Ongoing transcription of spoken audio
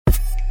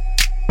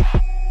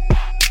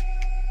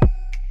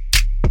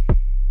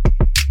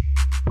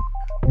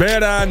Bear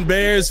Down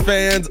Bears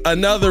fans,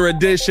 another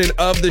edition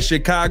of the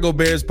Chicago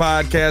Bears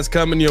podcast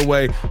coming your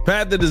way.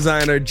 Pat the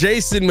Designer,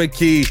 Jason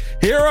McKie,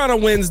 here on a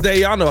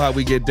Wednesday. Y'all know how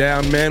we get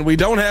down, man. We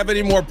don't have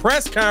any more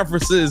press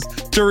conferences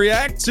to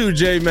react to,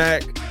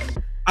 J-Mac.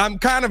 I'm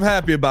kind of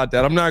happy about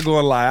that. I'm not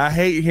going to lie. I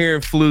hate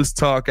hearing Flus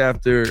talk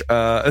after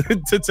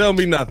to tell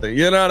me nothing.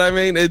 You know what I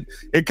mean?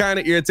 It kind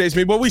of irritates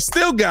me, but we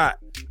still got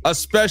a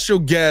special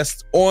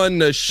guest on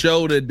the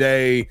show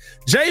today.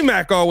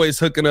 J-Mac always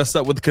hooking us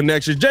up with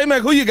connections.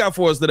 J-Mac, who you got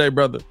for us today,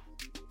 brother?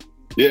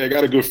 Yeah, I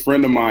got a good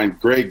friend of mine,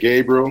 Greg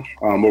Gabriel,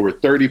 over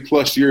 30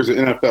 plus years of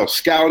NFL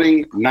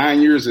scouting,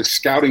 9 years as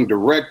scouting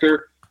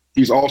director.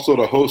 He's also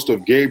the host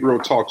of Gabriel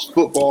Talks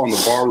Football on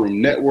the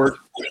Barroom Network.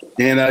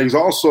 And he's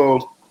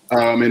also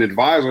an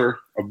advisor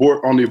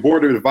on the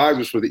board of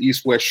advisors for the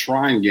East-West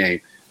Shrine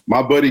game.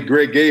 My buddy,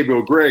 Greg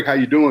Gabriel. Greg, how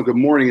you doing? Good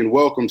morning and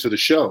welcome to the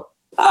show.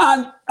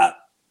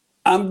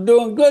 I'm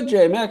doing good,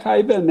 J-Mac. How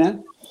you been,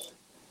 man?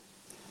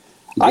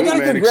 Good, I got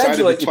to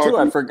congratulate you, too.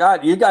 I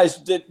forgot. You guys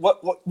did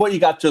what you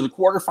got to the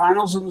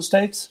quarterfinals in the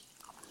States?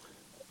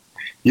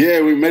 Yeah,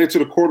 we made it to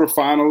the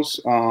quarterfinals,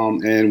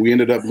 and we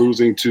ended up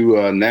losing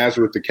to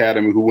Nazareth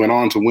Academy, who went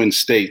on to win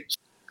state.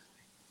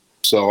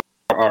 So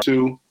our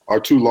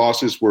two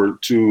losses were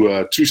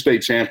to two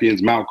state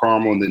champions, Mount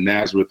Carmel and then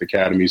Nazareth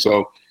Academy.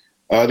 So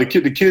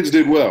the kids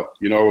did well.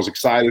 You know, I was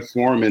excited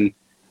for them, and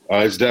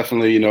it's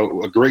definitely,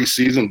 a great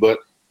season, but,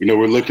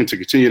 we're looking to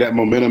continue that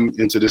momentum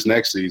into this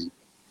next season.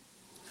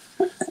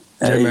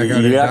 Hey,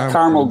 you got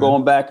Carmel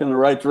going back in the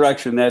right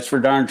direction. That's for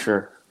darn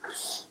sure.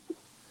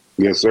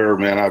 Yes, sir,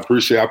 man. I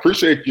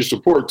appreciate your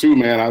support too,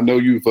 man. I know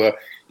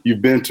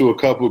you've been to a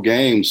couple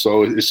games,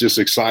 so it's just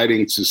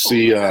exciting to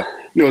see, as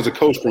a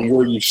coach from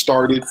where you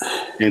started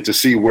and to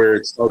see where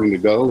it's starting to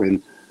go.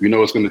 And,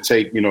 it's going to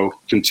take,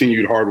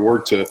 continued hard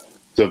work to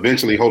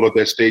eventually hold up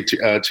that state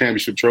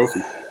championship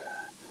trophy.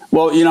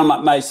 Well,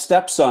 my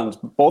stepsons,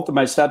 both of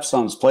my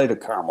stepsons played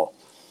at Carmel.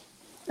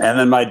 And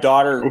then my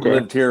daughter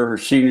lived here her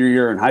senior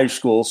year in high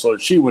school, so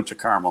she went to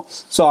Carmel.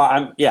 So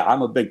I'm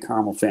a big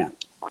Carmel fan.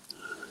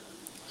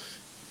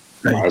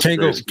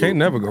 Can't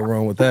never go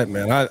wrong with that,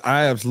 man.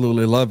 I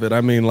absolutely love it. I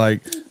mean,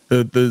 like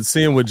the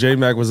seeing what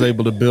J-Mac was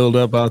able to build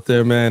up out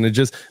there, man. And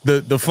just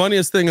the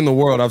funniest thing in the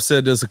world, I've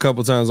said this a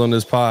couple times on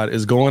this pod,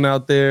 is going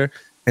out there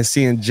and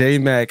seeing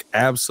J-Mac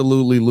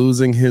absolutely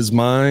losing his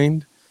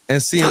mind.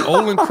 And seeing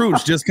Olin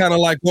Cruz just kind of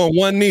like on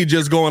one knee,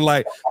 just going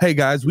like, hey,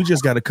 guys, we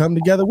just got to come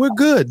together. We're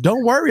good.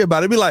 Don't worry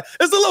about it. Be like,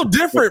 it's a little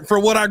different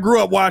from what I grew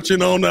up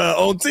watching on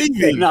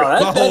TV. No,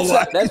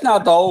 that's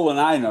not the Olin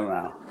I know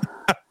now.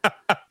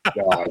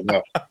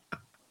 No.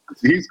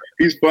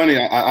 He's funny.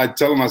 I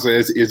tell him, I say,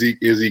 as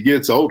he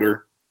gets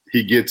older,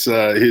 he gets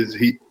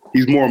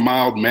he's more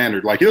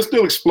mild-mannered. Like, he'll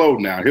still explode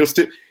now.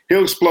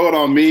 He'll explode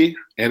on me,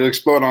 and he'll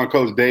explode on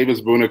Coach Davis.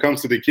 But when it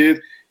comes to the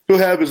kids, he'll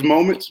have his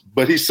moments,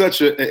 but he's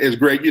such a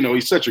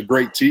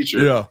great teacher.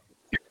 Yeah.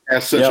 He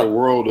has such a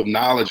world of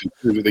knowledge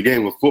in the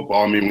game of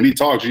football. I mean, when he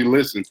talks, you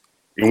listen,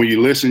 and when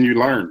you listen, you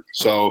learn.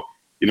 So,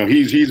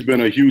 he's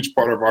been a huge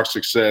part of our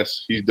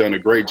success. He's done a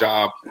great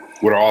job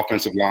with our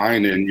offensive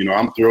line, and,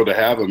 I'm thrilled to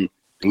have him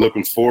and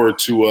looking forward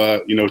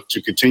to,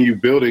 to continue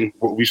building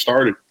what we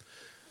started.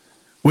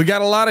 We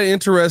got a lot of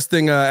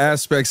interesting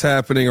aspects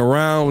happening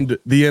around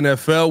the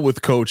NFL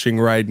with coaching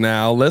right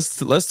now. Let's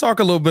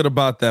talk a little bit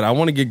about that. I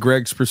want to get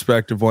Greg's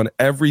perspective on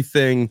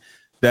everything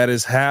that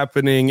is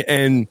happening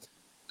and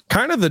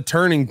kind of the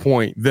turning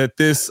point that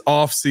this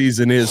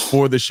offseason is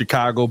for the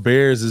Chicago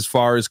Bears as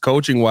far as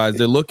coaching-wise.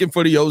 They're looking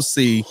for the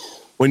OC.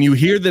 When you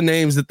hear the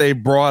names that they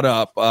brought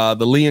up,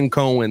 the Liam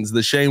Cohens,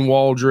 the Shane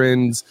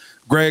Waldrons,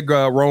 Greg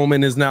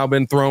Roman has now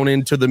been thrown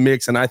into the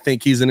mix, and I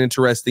think he's an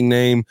interesting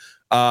name.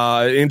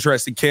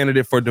 Interesting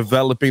candidate for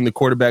developing the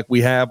quarterback we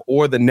have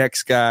or the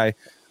next guy,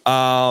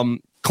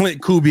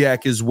 Clint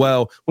Kubiak as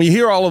well. When you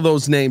hear all of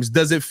those names,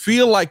 does it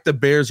feel like the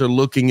Bears are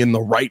looking in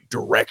the right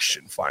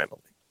direction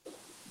finally?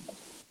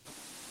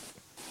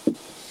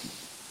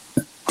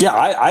 Yeah,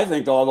 I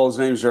think all those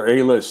names are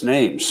A-list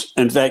names.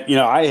 In fact,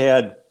 I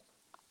had,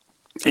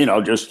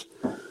 just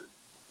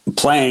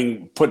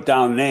put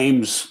down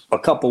names a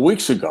couple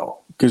weeks ago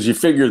because you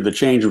figured the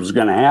change was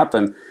going to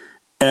happen.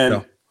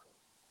 And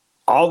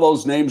all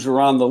those names are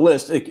on the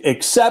list,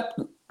 except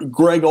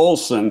Greg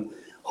Olson,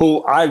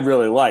 who I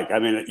really like. I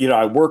mean,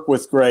 I work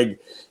with Greg.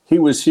 He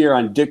was here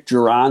on Dick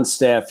Duran's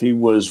staff. He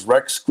was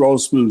Rex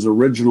Grossman's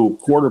original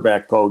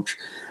quarterback coach,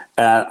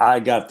 and I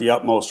got the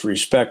utmost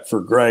respect for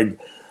Greg.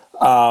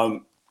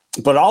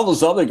 But all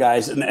those other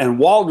guys, and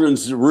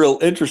Waldron's a real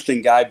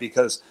interesting guy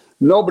because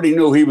nobody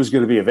knew he was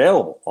going to be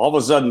available. All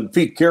of a sudden,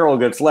 Pete Carroll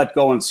gets let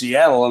go in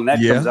Seattle, and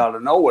that comes out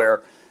of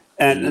nowhere.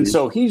 And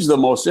so he's the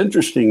most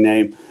interesting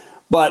name.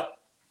 But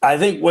I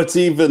think what's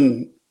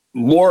even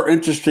more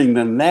interesting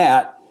than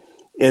that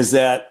is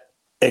that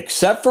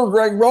except for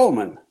Greg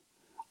Roman,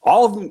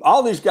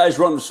 all these guys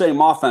run the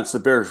same offense the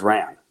Bears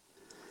ran.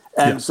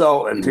 And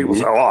and people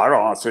say, I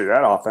don't want to see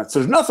that offense.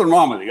 There's nothing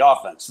wrong with the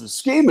offense. The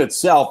scheme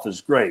itself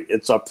is great.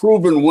 It's a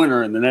proven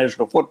winner in the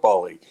National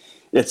Football League.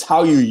 It's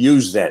how you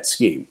use that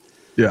scheme.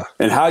 Yeah.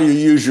 and how you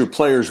use your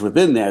players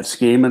within that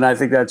scheme. And I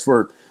think that's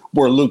where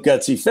Luke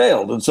Getsy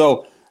failed. And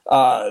so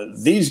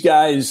these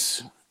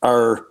guys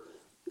are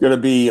going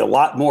to be a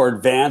lot more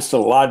advanced, a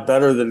lot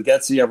better than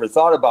Getsy ever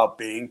thought about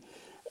being.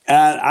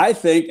 And I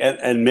think,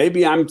 and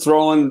maybe I'm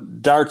throwing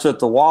darts at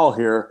the wall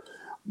here,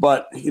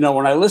 but,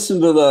 when I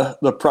listened to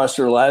the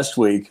presser last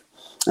week,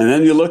 and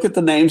then you look at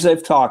the names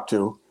they've talked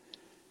to,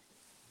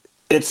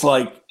 it's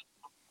like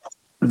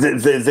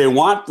they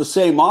want the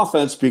same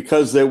offense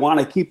because they want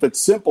to keep it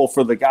simple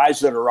for the guys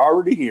that are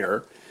already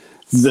here.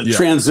 The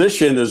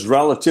transition is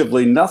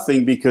relatively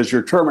nothing because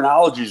your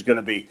terminology is going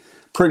to be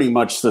pretty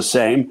much the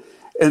same.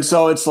 And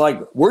so it's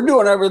like, we're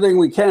doing everything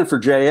we can for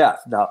JF.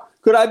 Now,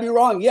 could I be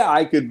wrong? Yeah,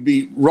 I could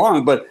be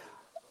wrong, but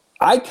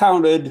I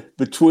counted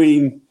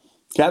between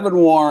Kevin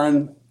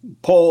Warren,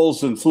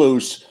 Poles, and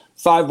Flus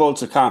 5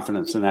 votes of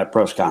confidence in that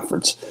press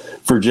conference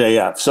for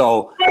JF.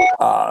 So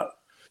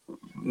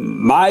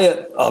my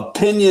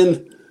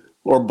opinion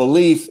or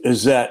belief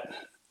is that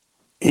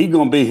he's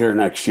going to be here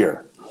next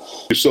year.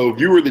 So if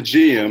you were the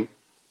GM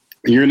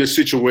and you're in this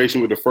situation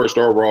with the first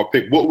overall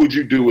pick, what would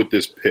you do with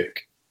this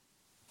pick?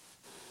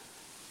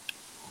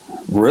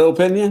 Real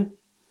opinion?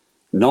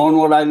 Knowing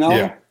what I know,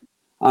 yeah.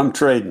 I'm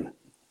trading.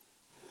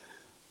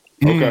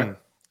 Okay.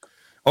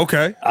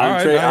 Okay.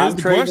 I'm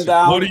trading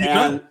down. What do you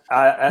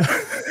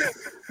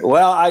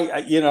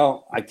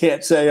know? I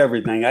can't say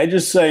everything. I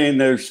just saying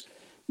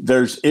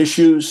there's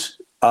issues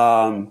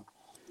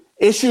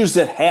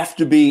that have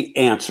to be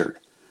answered.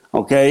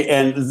 Okay,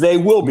 and they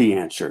will be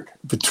answered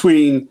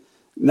between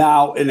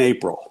now and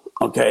April.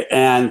 Okay,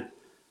 and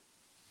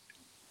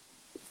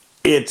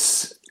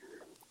is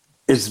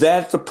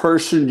that the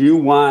person you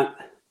want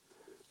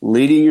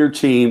leading your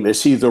team?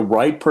 Is he the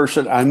right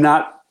person? I'm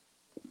not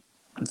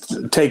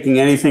taking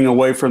anything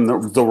away from the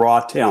raw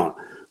talent.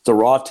 The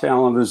raw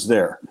talent is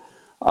there.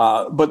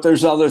 But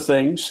there's other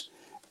things.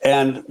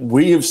 And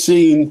we have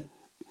seen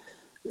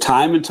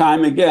time and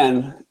time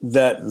again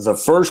that the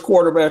first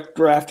quarterback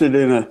drafted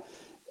in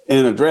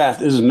a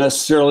draft isn't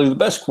necessarily the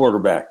best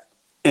quarterback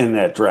in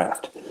that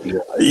draft. Yeah.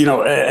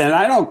 And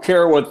I don't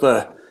care what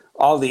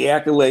all the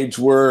accolades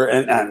were.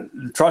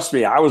 And trust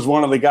me, I was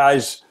one of the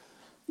guys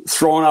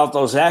throwing out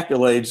those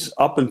accolades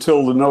up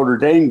until the Notre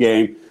Dame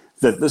game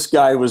that this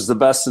guy was the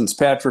best since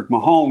Patrick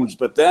Mahomes.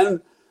 But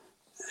then,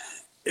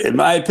 in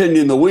my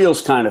opinion, the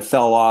wheels kind of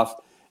fell off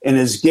and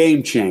his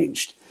game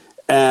changed.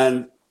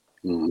 And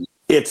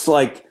it's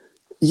like,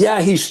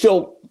 yeah, he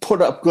still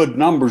put up good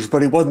numbers,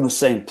 but he wasn't the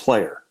same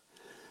player.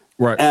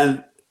 Right.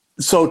 And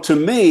so to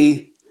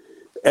me,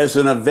 as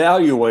an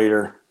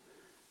evaluator,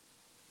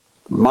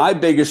 my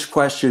biggest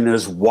question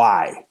is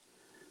why?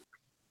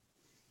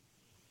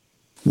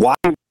 Why?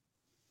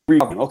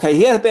 Okay,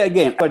 he had a bad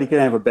game, but he can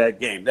have a bad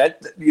game.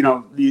 That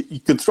you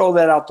can throw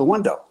that out the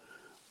window.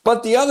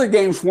 But the other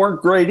games weren't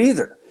great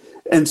either.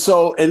 And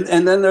so, and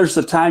then there's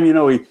the time,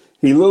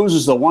 he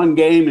loses the one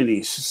game and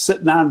he's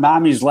sitting on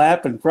mommy's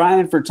lap and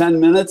crying for 10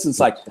 minutes. It's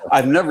like,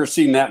 I've never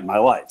seen that in my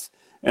life.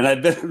 And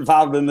I've been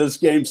involved in this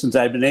game since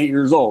I've been 8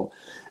 years old.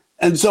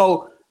 And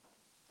so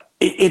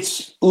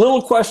it's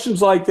little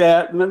questions like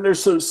that. And then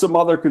there's some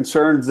other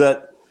concerns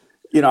that,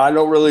 I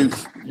don't really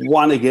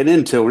want to get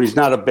into. And he's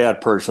not a bad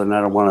person. I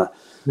don't want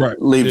to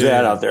leave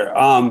that out there.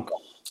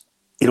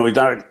 He's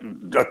not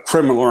a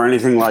criminal or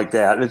anything like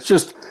that. It's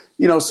just,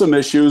 some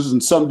issues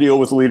and some deal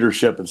with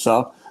leadership and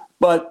stuff.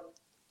 But,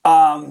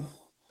 I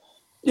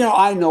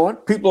know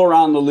it. People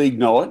around the league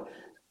know it.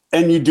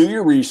 And you do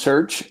your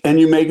research and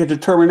you make a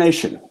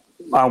determination.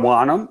 I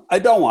want him. I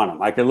don't want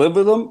him. I can live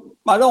with him.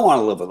 I don't want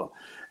to live with him.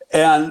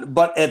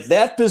 But at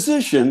that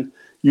position,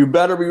 you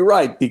better be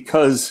right,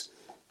 because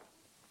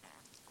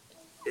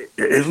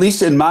at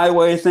least in my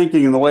way of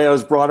thinking and the way I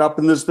was brought up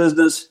in this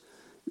business,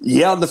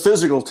 the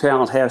physical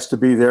talent has to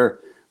be there,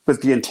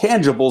 but the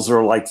intangibles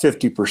are like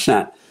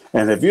 50%.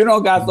 And if you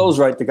don't got those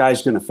right, the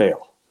guy's going to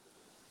fail.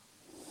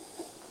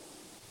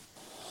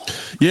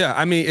 Yeah,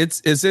 I mean,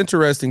 it's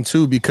interesting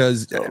too,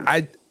 because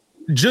I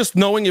just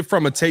knowing it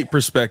from a tape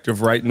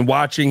perspective, right, and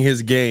watching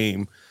his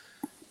game,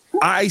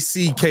 I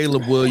see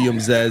Caleb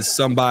Williams as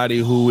somebody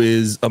who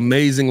is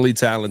amazingly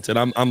talented.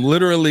 I'm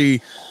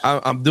literally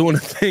doing a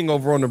thing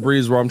over on the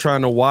Breeze where I'm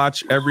trying to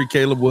watch every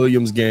Caleb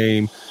Williams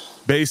game,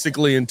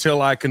 basically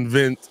until I'm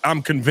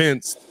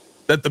convinced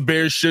that the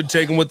Bears should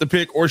take him with the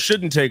pick or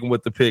shouldn't take him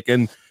with the pick.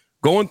 And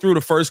going through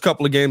the first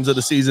couple of games of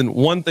the season,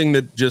 one thing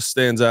that just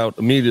stands out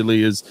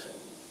immediately is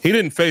he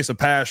didn't face a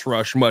pass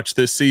rush much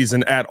this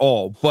season at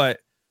all.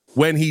 But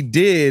when he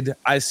did,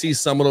 I see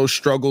some of those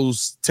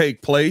struggles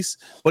take place,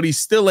 but he's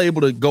still able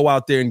to go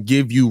out there and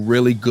give you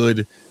really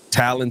good,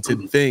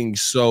 talented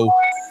things. So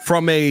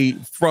from a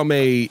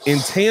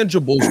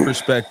intangibles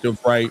perspective,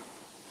 right?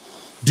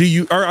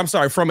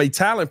 From a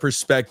talent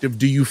perspective,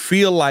 do you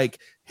feel like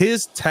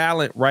his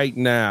talent right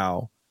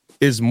now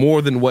is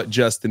more than what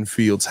Justin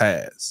Fields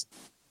has?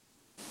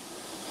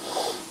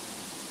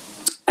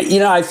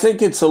 I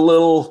think it's a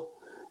little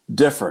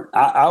different.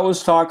 I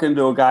was talking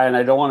to a guy, and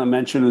I don't want to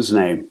mention his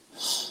name,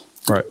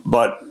 right?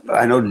 But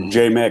I know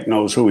J Mack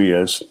knows who he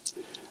is.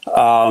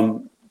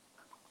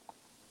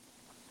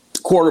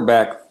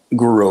 quarterback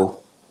guru,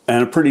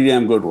 and a pretty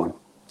damn good one.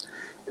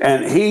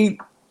 And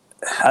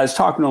I was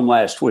talking to him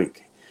last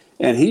week,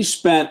 and he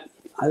spent,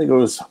 I think it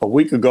was a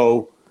week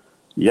ago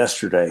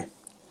yesterday,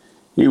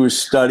 he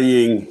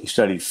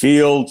studied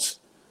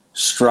Fields,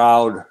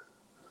 Stroud,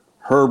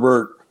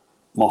 Herbert,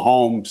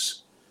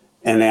 Mahomes,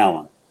 and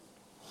Allen.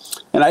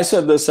 And I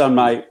said this on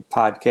my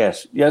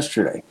podcast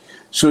yesterday.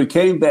 So he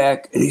came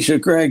back and he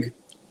said, Greg,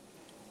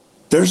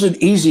 there's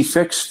an easy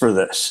fix for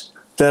this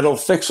that'll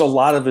fix a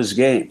lot of his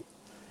game.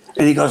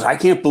 And he goes, I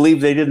can't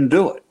believe they didn't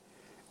do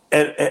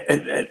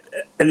it.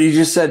 And he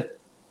just said,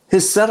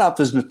 his setup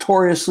is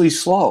notoriously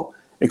slow,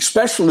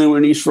 especially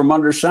when he's from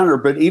under center,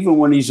 but even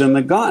when he's in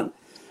the gun.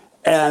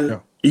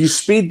 And you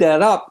speed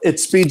that up,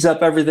 it speeds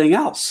up everything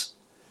else.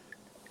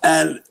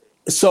 And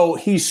so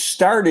he's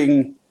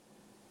starting,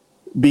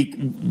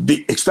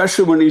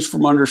 especially when he's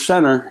from under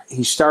center,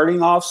 he's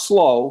starting off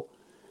slow.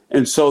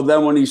 And so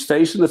then when he's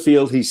facing the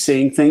field, he's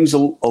seeing things a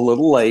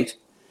little late.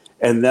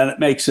 And then it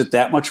makes it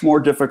that much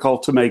more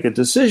difficult to make a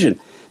decision.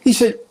 He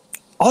said,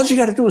 all you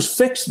got to do is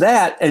fix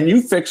that, and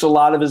you fix a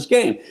lot of his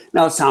game.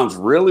 Now, it sounds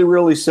really,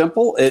 really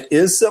simple. It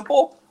is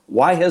simple.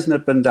 Why hasn't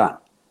it been done?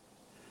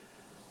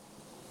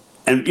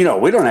 And,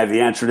 we don't have the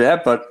answer to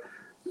that, but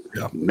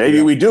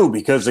maybe we do,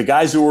 because the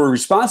guys who were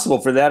responsible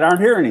for that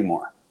aren't here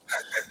anymore.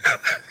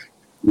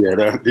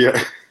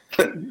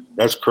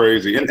 That's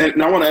crazy.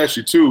 And I want to ask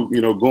you, too,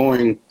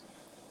 going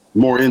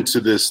more into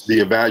the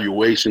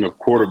evaluation of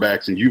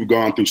quarterbacks, and you've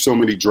gone through so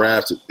many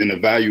drafts and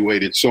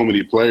evaluated so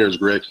many players,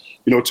 Greg.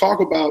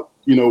 Talk about,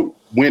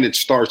 when it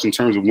starts in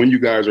terms of when you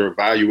guys are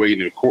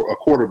evaluating a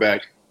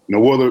quarterback,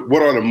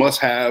 what are the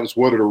must-haves,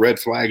 what are the red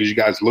flags you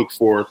guys look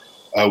for,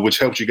 which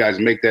helps you guys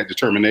make that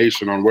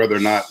determination on whether or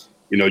not,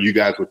 you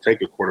guys would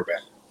take a quarterback?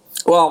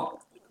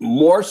 Well,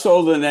 more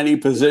so than any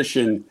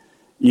position,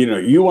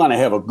 you want to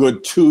have a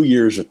good 2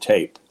 years of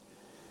tape.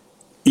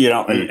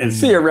 And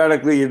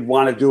theoretically, you'd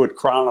want to do it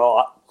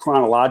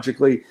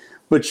chronologically,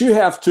 but you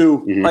have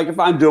to, like if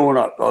I'm doing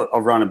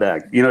a running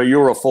back,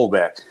 you're a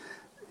fullback,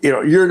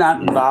 you're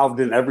not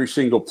involved in every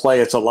single play.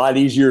 It's a lot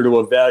easier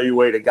to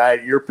evaluate a guy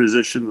at your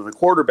position than the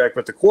quarterback,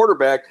 but the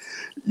quarterback,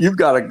 you've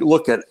got to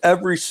look at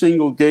every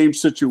single game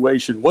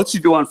situation. What's he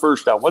do on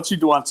first down? What's he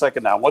do on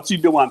second down? What's he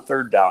do on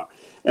third down?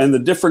 And the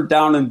different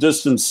down and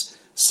distance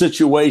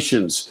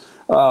situations.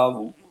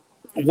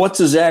 What's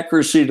his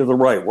accuracy to the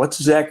right? What's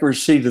his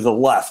accuracy to the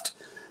left?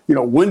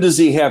 When does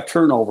he have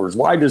turnovers?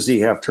 Why does he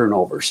have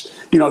turnovers?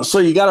 So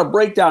you got to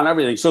break down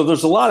everything. So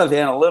there's a lot of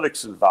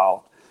analytics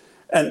involved.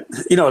 And,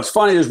 it's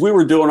funny is we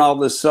were doing all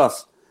this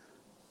stuff,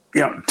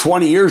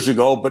 20 years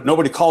ago, but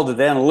nobody called it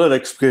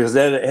analytics because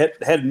they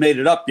hadn't made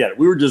it up yet.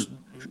 We were just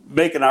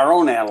making our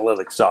own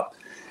analytics up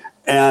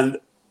and,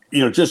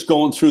 just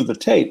going through the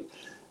tape.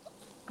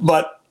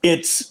 But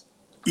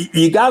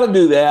you got to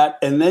do that,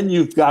 and then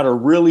you've got to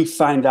really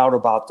find out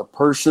about the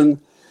person,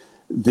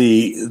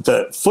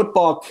 the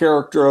football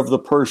character of the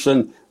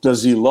person.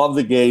 Does he love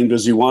the game?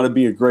 Does he want to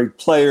be a great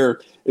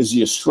player? Is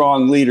he a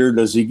strong leader?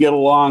 Does he get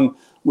along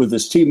with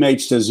his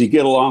teammates? Does he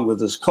get along with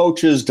his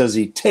coaches? Does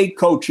he take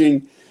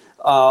coaching?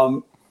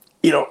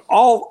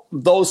 All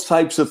those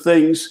types of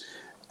things.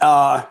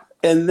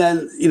 And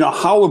then,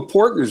 how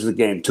important is the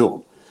game to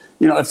him?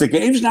 If the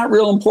game's not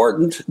real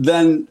important,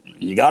 then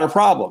you got a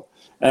problem.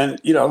 And,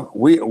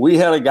 we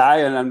had a guy,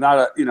 and I'm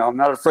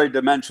not afraid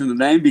to mention the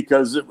name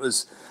because it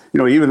was,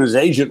 even his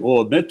agent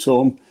will admit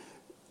to him,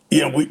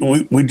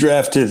 we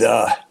drafted,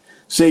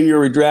 same year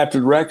we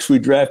drafted Rex, we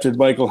drafted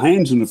Michael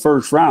Haynes in the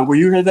first round. Were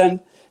you here then,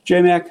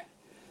 J-Mac?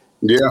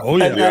 Yeah. Oh,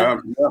 yeah.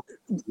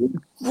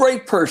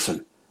 Great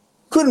person.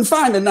 Couldn't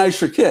find a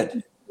nicer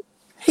kid.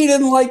 He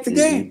didn't like the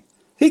game.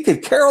 He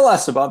could care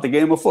less about the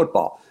game of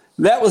football.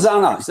 That was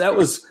on us. That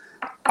was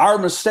our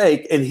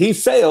mistake, and he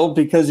failed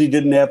because he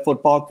didn't have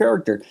football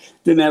character,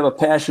 didn't have a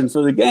passion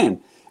for the game.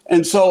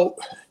 And so,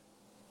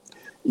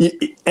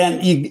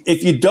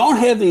 if you don't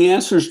have the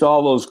answers to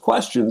all those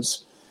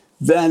questions,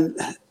 then,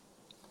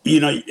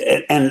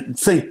 and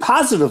think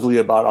positively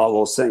about all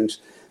those things,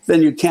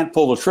 then you can't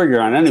pull the trigger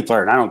on any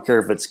player. And I don't care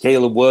if it's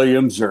Caleb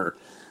Williams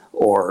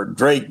or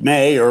Drake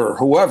May or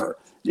whoever.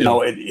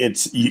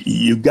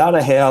 You got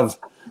to have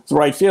the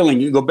right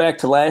feeling. You go back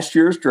to last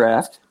year's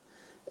draft,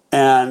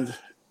 and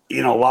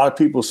a lot of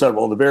people said,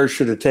 well, the Bears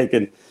should have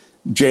taken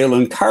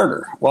Jalen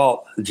Carter.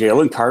 Well,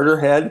 Jalen Carter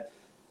had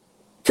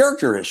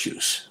character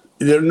issues.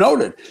 They're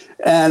noted.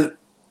 And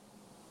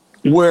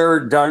where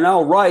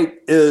Darnell Wright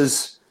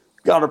is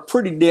got a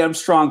pretty damn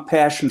strong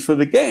passion for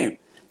the game.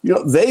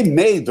 They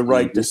made the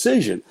right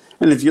decision.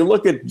 And if you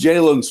look at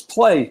Jalen's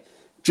play,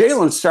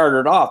 Jalen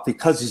started off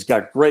because he's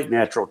got great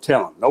natural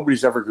talent.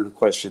 Nobody's ever going to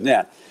question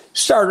that.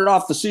 Started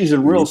off the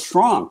season real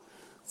strong.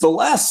 The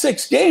last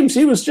 6 games,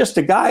 he was just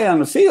a guy on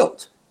the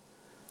field.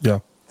 Yeah.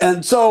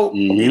 And so,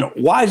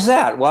 why is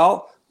that?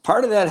 Well,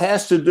 part of that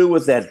has to do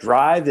with that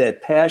drive,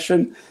 that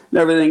passion, and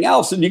everything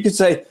else. And you could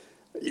say,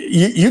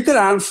 you could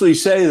honestly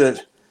say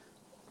that,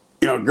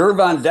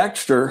 Gervon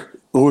Dexter,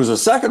 who was a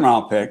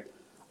second-round pick,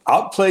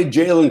 outplayed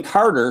Jalen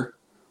Carter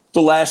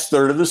the last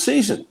third of the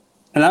season.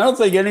 And I don't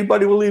think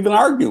anybody will even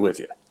argue with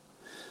you.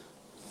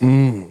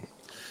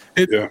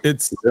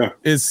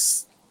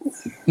 It's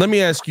let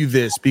me ask you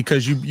this,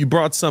 because you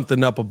brought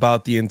something up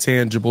about the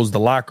intangibles. The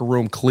locker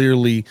room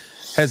clearly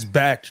has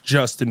backed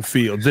Justin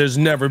Fields. There's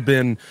never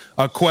been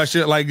a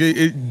question like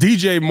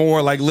DJ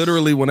Moore, like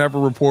literally whenever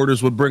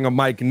reporters would bring a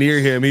mic near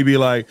him, he'd be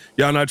like,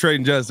 y'all not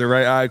trading Justin,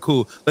 right? All right,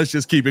 cool. Let's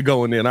just keep it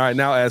going then. All right,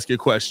 now ask your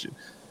question.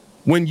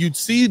 When you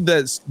see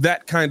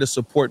that kind of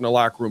support in the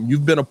locker room,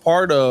 you've been a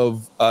part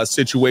of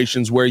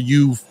situations where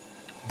you've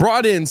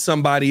brought in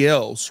somebody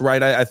else,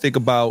 right? I think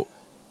about,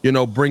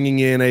 bringing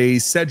in a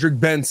Cedric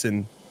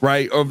Benson,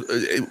 right? Or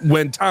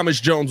when Thomas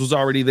Jones was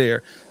already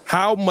there.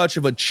 How much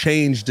of a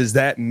change does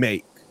that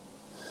make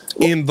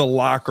in the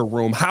locker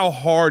room? How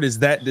hard is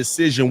that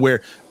decision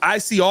where I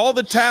see all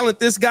the talent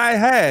this guy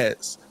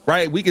has,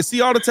 right? We can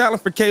see all the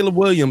talent for Caleb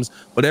Williams,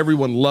 but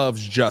everyone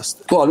loves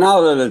Justin. Well,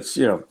 now that it's,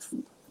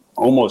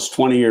 almost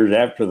 20 years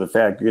after the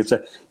fact, it's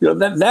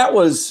that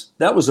was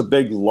a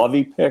big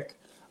Lovey pick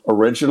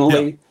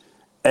originally.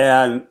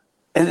 Yeah. And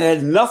it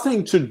had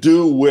nothing to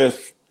do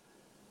with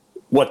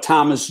what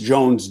Thomas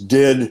Jones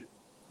did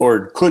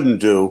or couldn't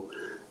do.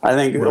 I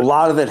think a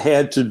lot of it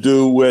had to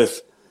do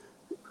with,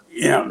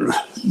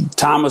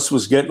 Thomas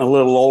was getting a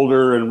little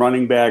older, and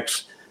running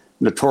backs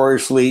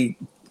notoriously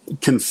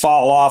can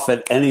fall off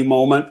at any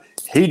moment.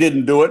 He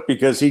didn't do it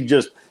because he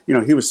just,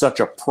 he was such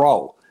a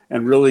pro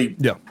and really,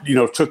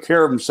 took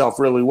care of himself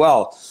really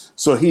well.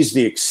 So he's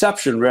the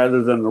exception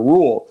rather than the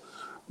rule.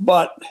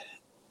 But,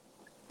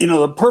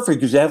 the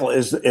perfect example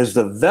is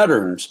the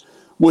veterans,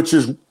 which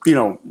is,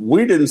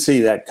 we didn't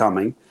see that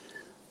coming.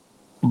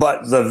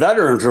 But the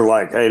veterans are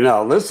like, hey,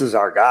 no, this is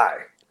our guy.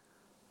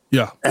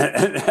 Yeah.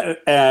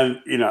 And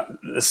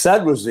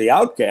Ced was the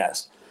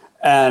outcast.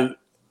 And,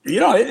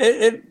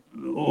 it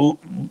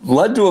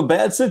led to a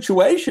bad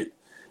situation.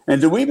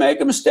 And did we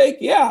make a mistake?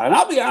 Yeah. And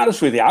I'll be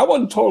honest with you, I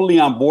wasn't totally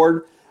on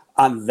board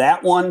on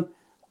that one.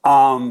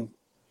 I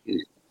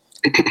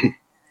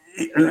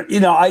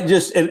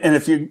just, and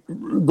if you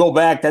go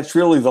back, that's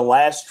really the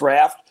last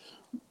draft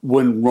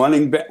when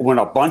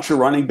a bunch of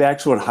running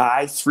backs went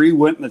high, 3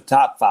 went in the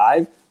top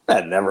 5.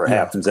 That never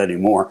happens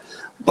anymore.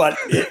 But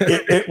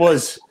it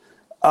was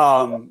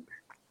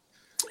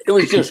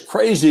just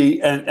crazy,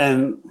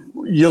 and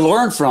you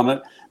learn from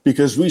it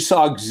because we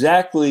saw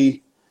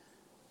exactly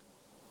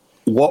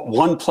what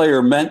one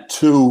player meant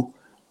to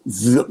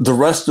the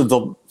rest of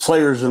the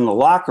players in the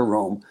locker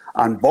room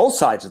on both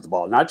sides of the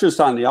ball, not just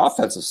on the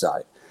offensive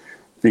side.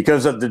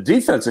 Because of the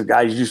defensive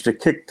guys used to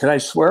kick, can I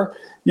swear?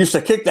 Used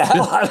to kick the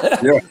hell out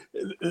of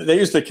They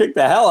used to kick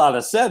the hell out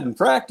of Ced in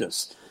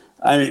practice.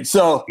 I mean,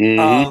 so,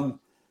 it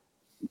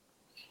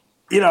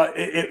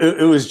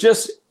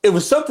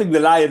was something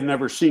that I had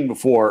never seen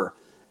before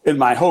in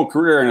my whole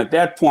career. And at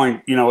that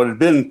point, it had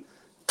been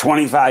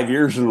 25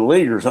 years in the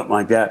league or something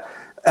like that.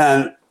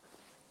 And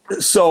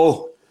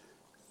so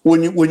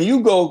when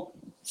you go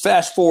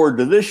fast forward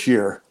to this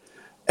year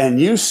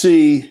and you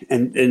see,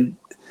 and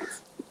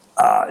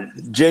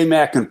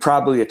J-Mac can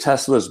probably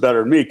attest to this better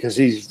than me because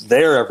he's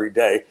there every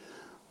day.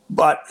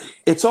 But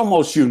it's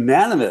almost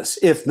unanimous,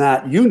 if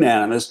not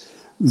unanimous,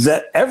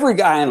 that every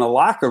guy in the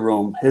locker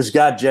room has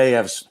got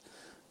JF's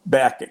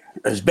backing,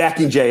 is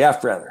backing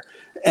JF rather.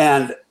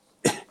 And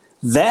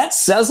that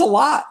says a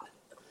lot.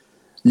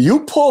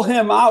 You pull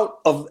him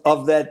out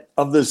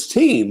of this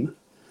team,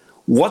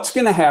 what's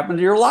going to happen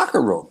to your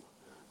locker room?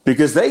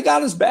 Because they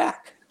got his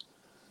back.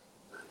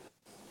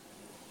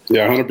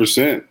 Yeah,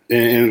 100%.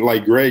 And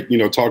like Greg,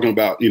 talking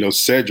about,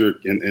 Cedric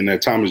and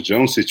that Thomas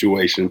Jones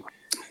situation,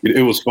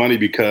 it was funny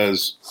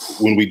because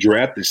when we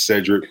drafted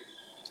Cedric,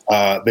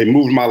 they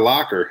moved my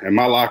locker, and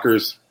my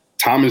locker's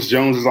Thomas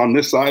Jones is on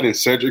this side and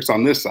Cedric's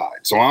on this side.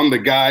 So I'm the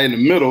guy in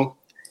the middle,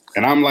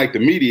 and I'm like the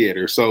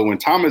mediator. So when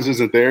Thomas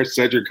isn't there,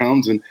 Cedric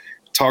comes and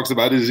talks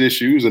about his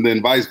issues, and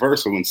then vice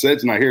versa. When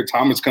Ced's not here,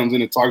 Thomas comes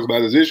in and talks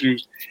about his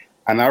issues.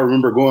 And I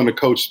remember going to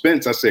Coach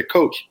Spence. I said,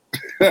 Coach,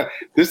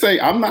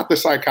 I'm not the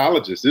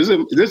psychologist. This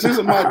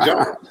isn't my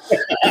job.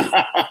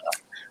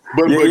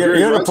 But you're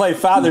going to play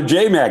Father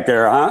J-Mac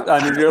there, huh?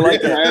 I mean, you're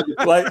like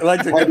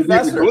the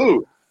professor.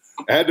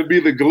 I had to be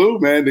the glue,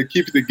 man, to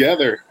keep it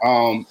together.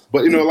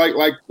 But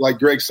like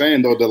Greg's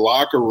saying though, the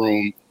locker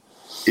room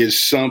is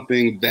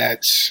something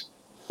that's,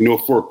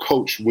 for a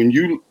coach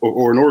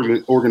or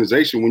an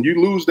organization, when you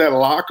lose that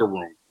locker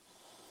room,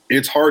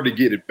 it's hard to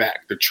get it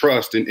back. The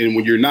trust, and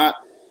when you're not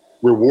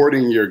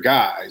rewarding your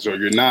guys, or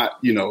you're not,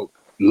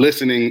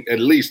 listening at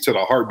least to the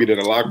heartbeat of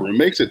the locker room,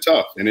 makes it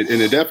tough. And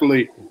it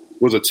definitely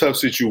was a tough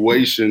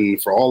situation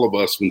for all of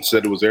us when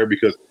Ced was there,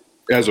 because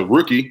as a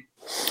rookie,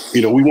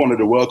 we wanted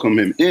to welcome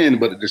him in,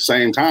 but at the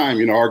same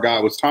time, our guy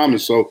was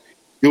Thomas. So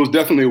it was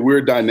definitely a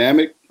weird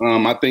dynamic.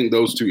 I think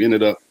those two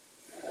ended up,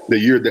 the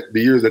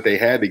years that they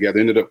had together,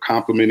 ended up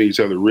complementing each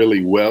other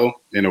really well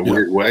in a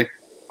weird way.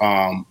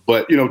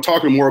 But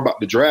talking more about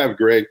the draft,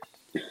 Greg,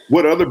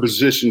 what other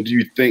position do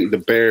you think the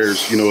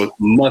Bears,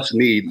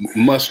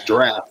 must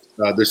draft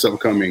this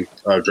upcoming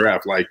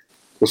draft? Like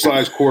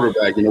besides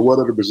quarterback, what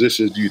other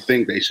positions do you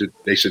think they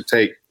should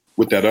take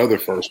with that other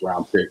first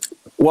round pick.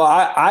 Well,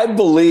 I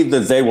believe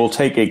that they will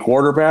take a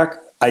quarterback.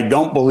 I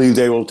don't believe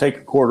they will take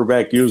a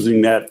quarterback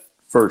using that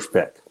first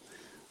pick.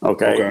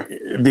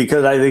 Okay.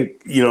 Because I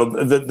think,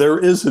 that there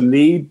is a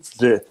need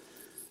to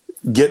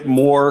get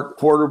more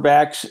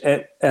quarterbacks.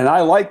 And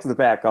I like the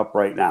backup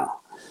right now.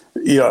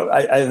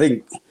 I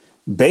think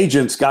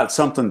Bajent's got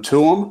something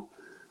to him.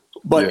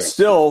 But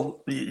still,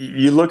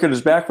 you look at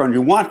his background,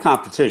 you want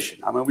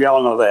competition. I mean, we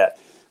all know that.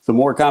 The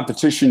more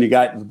competition you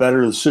got, the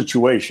better the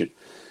situation.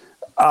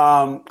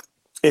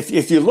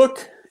 If you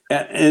look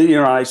at, and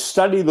I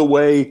study the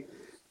way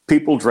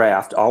people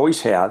draft,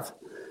 always have.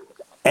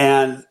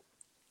 And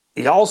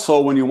also,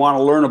 when you want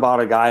to learn about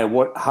a guy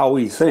and how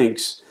he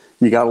thinks,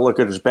 you got to look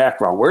at his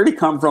background. Where did he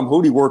come from?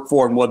 Who did he work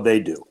for? And what they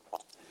do?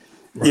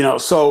 Right.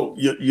 So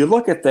you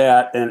look at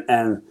that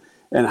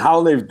and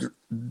how they've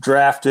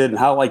drafted and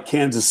how like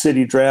Kansas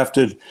City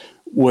drafted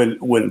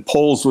when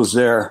Poles was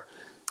there,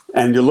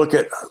 and you look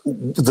at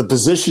the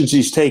positions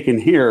he's taken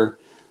here,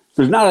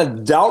 there's not a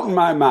doubt in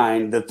my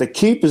mind that the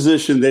key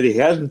position that he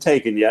hasn't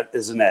taken yet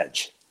is an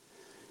edge.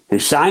 He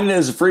signed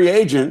as a free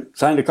agent,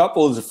 signed a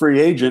couple as a free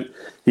agent.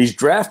 He's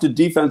drafted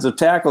defensive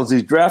tackles.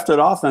 He's drafted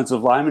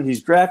offensive linemen.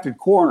 He's drafted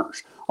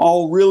corners,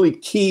 all really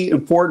key,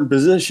 important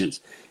positions.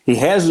 He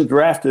hasn't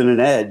drafted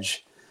an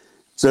edge.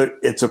 So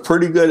it's a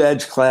pretty good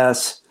edge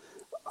class.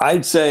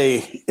 I'd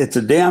say it's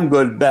a damn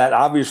good bet.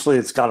 Obviously,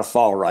 it's got to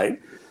fall right,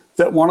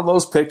 that one of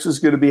those picks is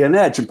going to be an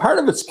edge. And part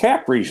of it's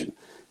cap reason.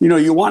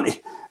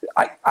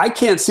 I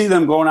can't see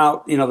them going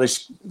out. They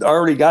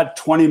already got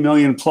 $20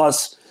 million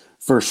plus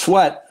for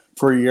Sweat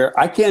per year.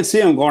 I can't see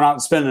them going out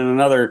and spending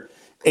another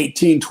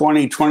 18,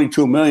 20,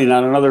 22 million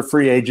on another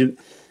free agent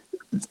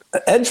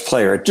edge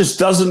player. It just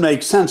doesn't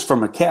make sense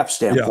from a cap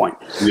standpoint.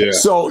 Yeah.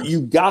 So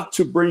you got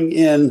to bring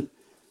in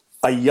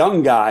a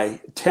young guy,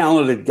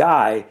 talented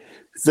guy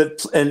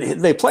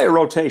and they play a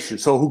rotation.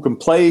 So who can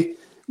play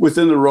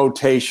within the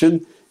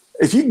rotation?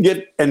 If you can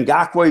get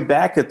Ngakoue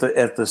back at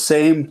the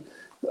same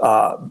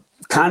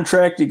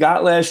contract he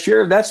got last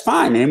year, that's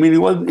fine. I mean, he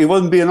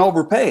wasn't being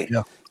overpaid.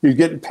 Yeah. He's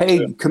getting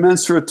paid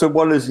commensurate to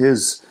what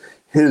his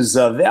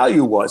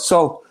value was.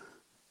 So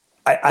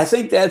I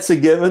think that's a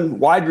given.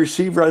 Wide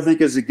receiver, I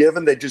think, is a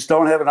given. They just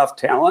don't have enough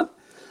talent.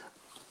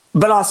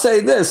 But I'll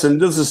say this,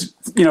 and this is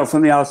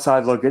from the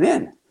outside looking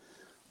in.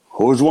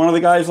 Who's one of the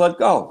guys let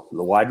go?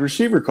 The wide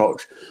receiver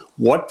coach.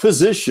 What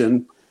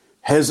position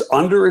has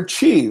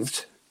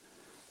underachieved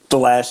the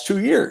last 2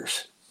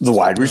 years? The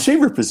wide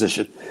receiver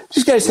position.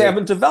 These guys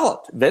haven't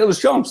developed.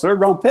 Velus Jones, third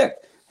round pick,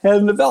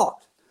 hasn't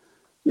developed.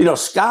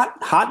 Scott,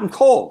 hot and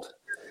cold.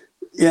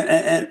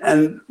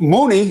 And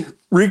Mooney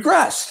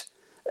regressed.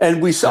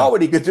 And we saw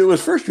what he could do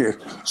his first year.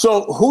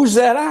 So who's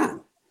that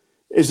on?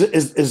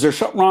 Is there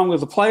something wrong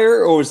with the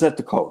player, or is that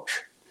the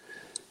coach?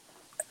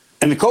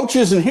 And the coach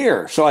isn't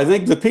here. So I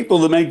think the people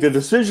that make the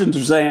decisions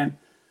are saying,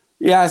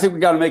 I think we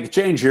got to make a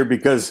change here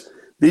because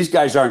these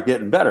guys aren't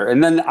getting better.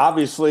 And then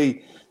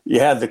obviously you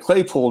had the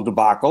Claypool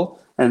debacle,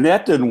 and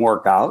that didn't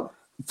work out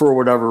for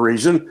whatever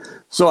reason.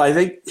 So I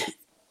think,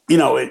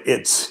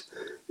 it's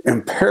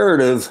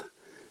imperative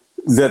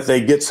that they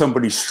get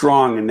somebody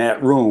strong in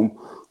that room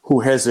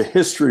who has a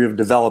history of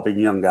developing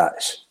young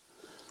guys.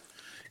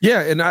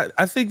 Yeah, and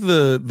I think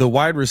the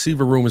wide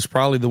receiver room is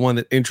probably the one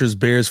that interests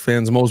Bears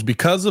fans most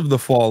because of the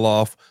fall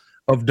off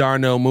of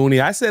Darnell Mooney.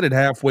 I said it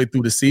halfway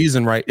through the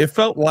season, right? It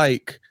felt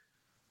like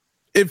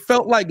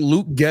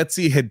Luke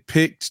Getsy had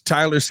picked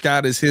Tyler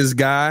Scott as his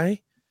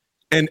guy,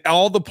 and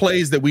all the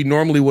plays that we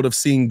normally would have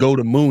seen go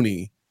to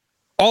Mooney,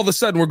 all of a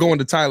sudden we're going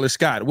to Tyler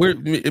Scott. I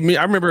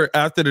remember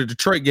after the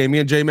Detroit game, me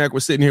and J-Mac were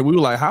sitting here. We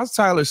were like, how's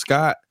Tyler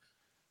Scott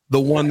the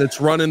one that's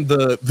running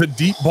the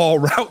deep ball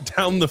route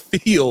down the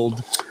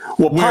field?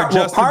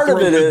 Part of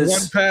it is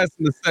one pass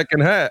in the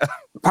second half.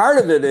 Part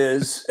of it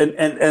is,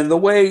 and the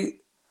way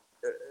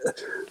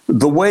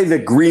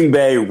that Green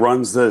Bay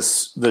runs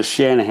the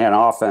Shanahan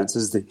offense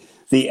is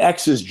the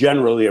X is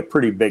generally a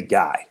pretty big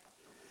guy.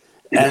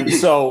 And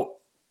so,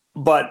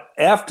 but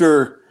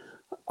after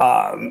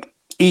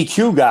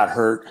EQ got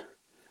hurt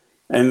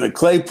and the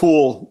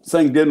Claypool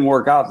thing didn't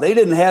work out, they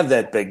didn't have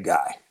that big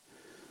guy.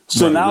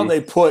 So now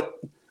they put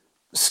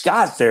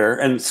Scott there,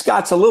 and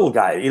Scott's a little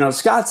guy.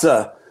 Scott's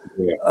a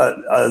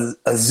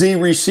Z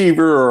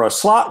receiver or a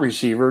slot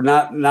receiver,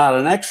 not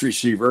an X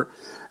receiver.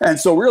 And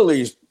so really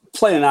he's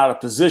playing out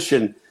of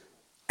position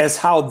as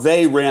how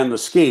they ran the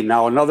scheme.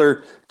 Now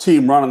another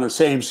team running the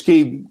same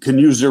scheme can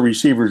use their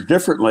receivers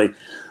differently,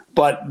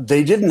 but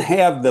they didn't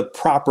have the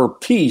proper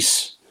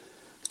piece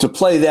to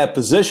play that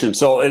position.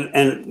 So,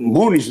 and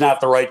Mooney's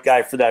not the right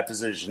guy for that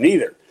position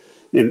either,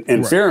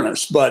 in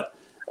fairness. But,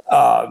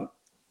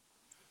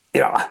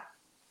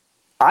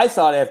 I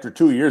thought after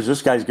 2 years,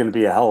 this guy's going to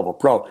be a hell of a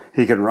pro.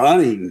 He can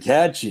run, he can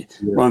catch, he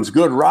runs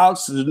good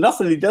routes. There's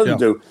nothing he doesn't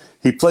do.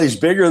 He plays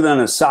bigger than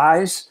his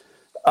size.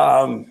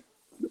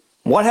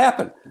 What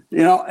happened?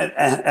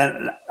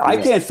 And I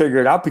can't figure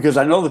it out because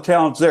I know the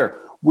talent's there.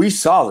 We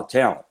saw the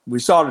talent. We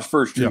saw it his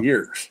first 2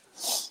 years.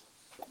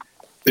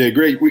 Yeah,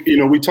 great.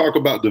 We talk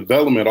about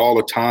development all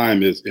the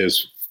time as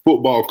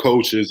football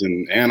coaches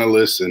and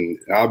analysts, and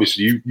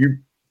obviously you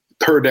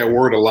heard that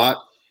word a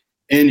lot.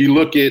 And you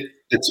look at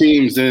the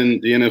teams in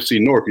the NFC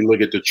North. You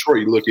look at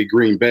Detroit. You look at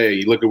Green Bay.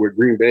 You look at what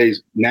Green Bay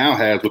now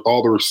has with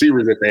all the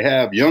receivers that they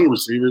have, young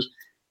receivers,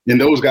 and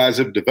those guys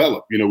have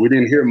developed. You know, we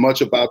didn't hear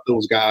much about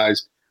those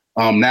guys.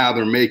 Now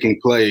they're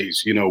making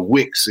plays. You know,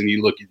 Wicks, and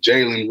you look at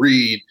Jalen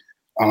Reed.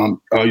 You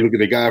look at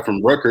the guy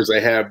from Rutgers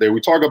they have there.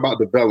 We talk about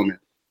development.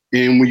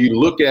 And when you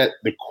look at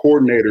the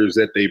coordinators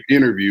that they've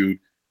interviewed,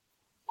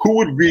 who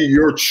would be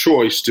your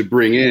choice to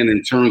bring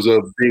in terms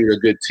of being a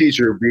good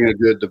teacher, being a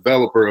good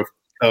developer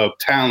of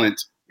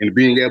talent, and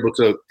being able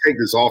to take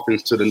this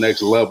offense to the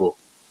next level?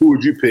 Who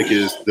would you pick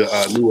as the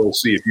new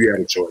OC if you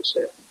had a choice?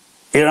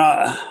 You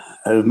know,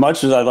 as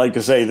much as I'd like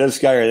to say this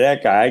guy or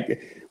that guy,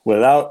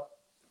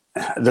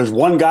 there's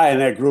one guy in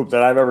that group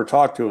that I've ever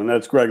talked to, and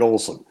that's Greg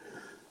Olson.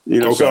 You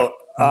know, okay.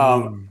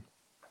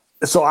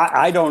 So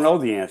I don't know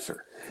the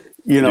answer.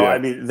 You know, I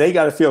mean, they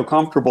got to feel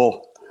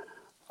comfortable.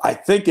 I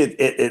think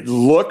it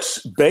looks,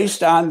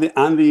 based on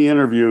the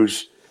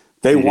interviews,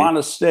 they want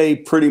to stay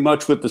pretty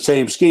much with the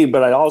same scheme.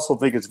 But I also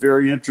think it's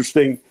very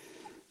interesting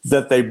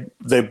that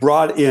they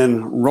brought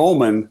in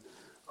Roman,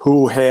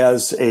 who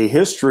has a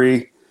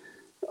history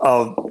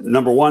of,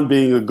 number one,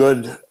 being a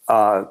good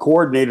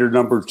coordinator,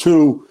 number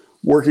two,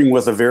 working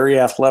with a very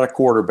athletic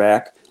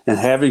quarterback and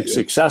having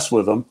success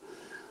with them.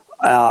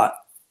 But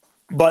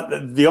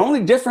the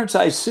only difference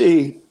I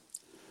see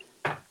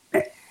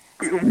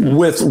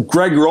with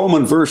Greg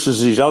Roman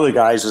versus these other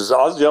guys is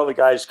all the other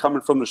guys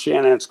coming from the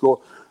Shanahan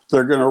school,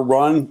 they're going to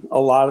run a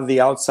lot of the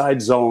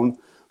outside zone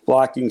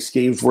blocking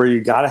schemes where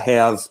you got to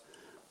have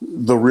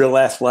the real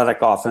athletic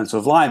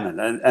offensive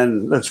linemen.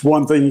 And that's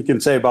one thing you can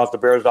say about the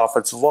Bears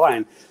offensive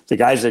line. The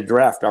guys they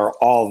draft are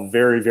all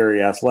very,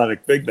 very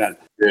athletic big men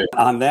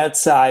on that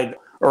side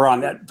or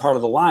on that part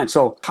of the line.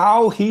 So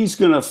how he's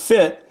going to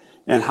fit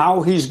and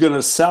how he's going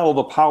to sell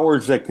the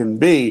powers that can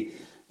be,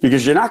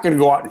 because you're not going to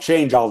go out and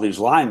change all these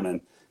linemen.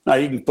 Now,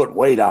 you can put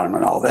weight on them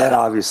and all that,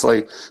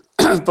 obviously.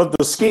 But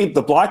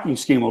the blocking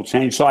scheme will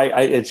change. So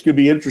it's going to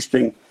be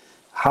interesting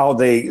how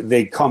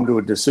they come to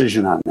a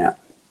decision on that.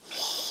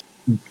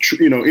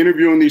 You know,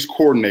 interviewing these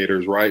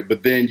coordinators, right?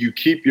 But then you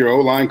keep your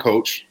O-line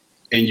coach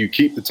and you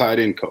keep the tight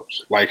end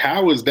coach. Like,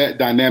 how is that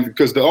dynamic?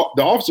 Because the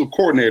offensive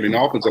coordinator and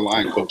the offensive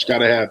line coach got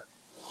to have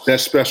that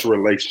special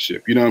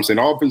relationship. You know what I'm saying?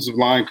 The offensive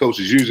line coach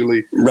is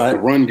usually the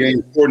run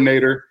game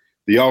coordinator.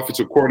 The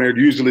offensive coordinator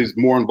usually is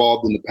more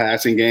involved in the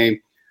passing game.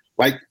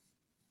 Like,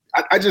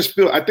 I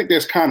think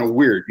that's kind of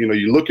weird. You know,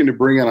 you're looking to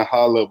bring in a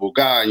high-level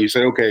guy, and you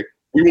say, okay,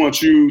 we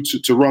want you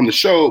to run the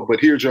show, but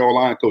here's your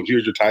O-line coach,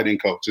 here's your tight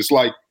end coach. It's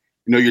like,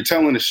 you know, you're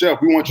telling the chef,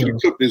 we want you to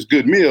cook this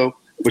good meal,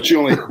 but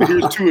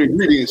here's two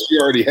ingredients you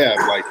already have.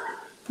 Like,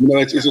 you know,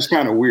 it's just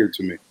kind of weird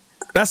to me.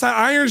 That's how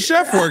Iron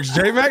Chef works,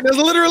 J-Mac. That's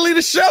literally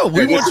the show.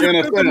 We want you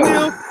to cook the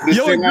meal.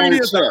 Your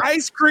ingredients are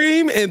ice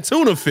cream and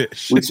tuna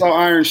fish. We saw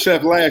Iron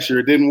Chef last year.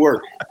 It didn't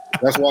work.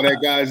 That's why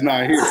that guy's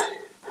not here.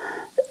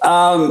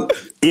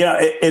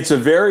 It's a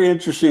very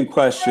interesting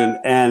question.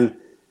 And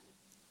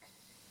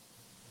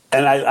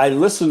I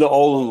listened to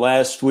Olin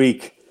last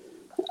week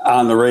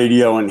on the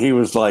radio, and he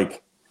was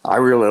like, I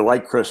really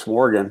like Chris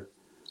Morgan.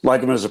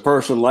 Like him as a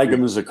person, like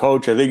him as a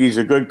coach. I think he's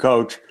a good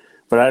coach,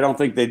 but I don't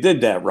think they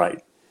did that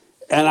right.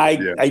 And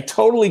I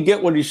totally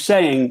get what he's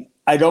saying.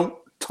 I don't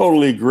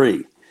totally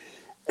agree.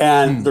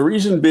 And the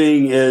reason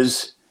being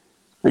is,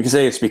 like I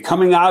say, it's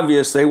becoming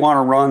obvious they want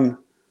to run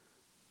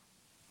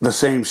the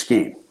same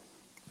scheme,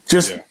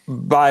 just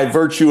by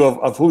virtue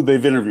of who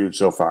they've interviewed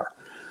so far.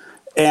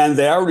 And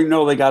they already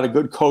know they got a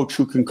good coach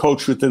who can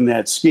coach within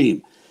that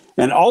scheme.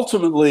 And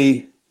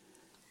ultimately,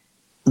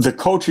 the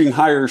coaching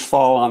hires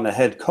fall on the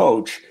head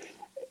coach.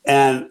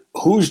 And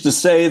who's to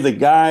say the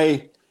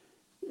guy,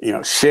 you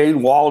know,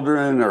 Shane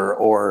Waldron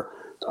or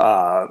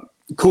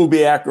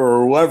Kubiak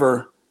or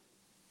whoever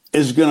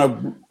is going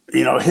to,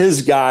 you know,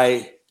 his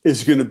guy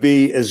is going to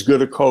be as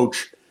good a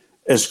coach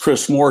as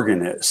Chris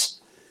Morgan is.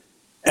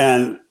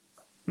 And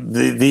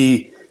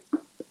the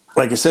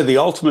like I said, the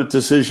ultimate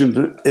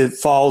decision, it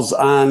falls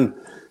on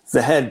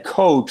the head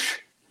coach.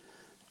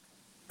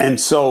 And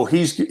so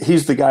he's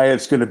the guy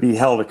that's going to be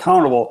held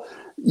accountable.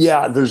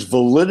 Yeah, there's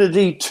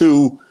validity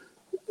to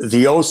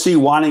the OC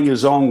wanting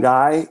his own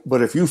guy,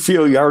 but if you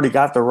feel you already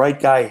got the right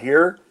guy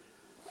here,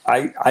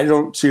 I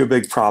don't see a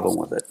big problem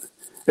with it,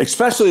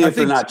 especially if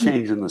they're not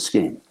changing the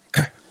scheme.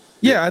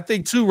 Yeah, I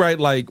think too, right?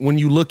 Like when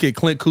you look at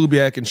Clint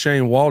Kubiak and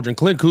Shane Waldron,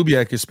 Clint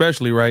Kubiak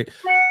especially, right?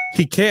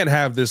 He can't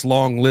have this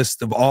long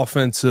list of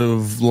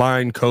offensive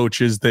line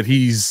coaches that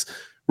he's,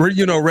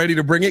 you know, ready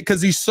to bring it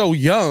because he's so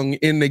young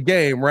in the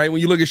game, right?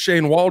 When you look at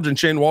Shane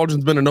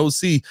Waldron's been an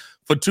OC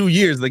for 2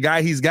 years. The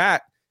guy he's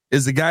got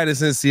is the guy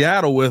that's in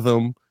Seattle with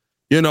him,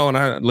 you know. And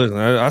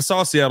I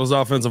saw Seattle's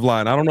offensive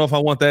line. I don't know if I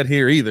want that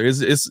here either.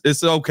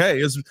 It's okay.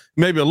 It's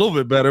maybe a little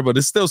bit better, but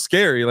it's still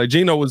scary. Like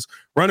Geno was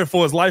running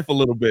for his life a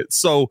little bit.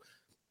 So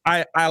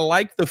I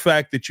like the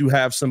fact that you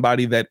have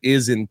somebody that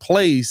is in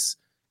place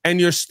and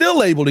you're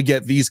still able to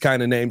get these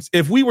kind of names.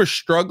 If we were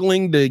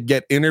struggling to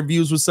get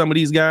interviews with some of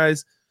these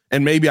guys,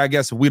 And maybe, I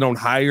guess, if we don't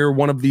hire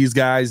one of these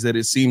guys that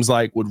it seems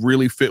like would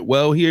really fit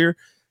well here,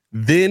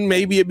 then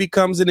maybe it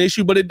becomes an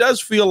issue. But it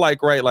does feel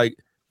like, right, like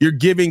you're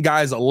giving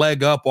guys a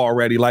leg up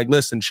already. Like,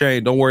 listen,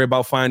 Shane, don't worry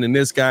about finding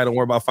this guy. Don't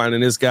worry about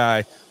finding this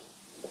guy.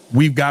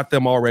 We've got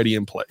them already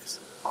in place.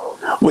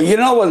 Well, you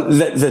know what?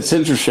 That's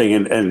interesting,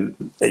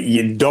 and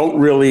you don't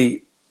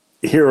really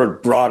hear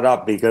it brought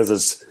up because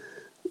it's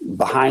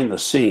behind the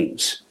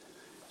scenes.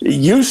 It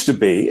used to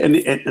be,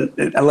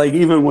 and like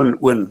even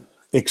when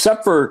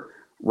except for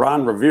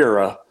Ron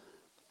Rivera,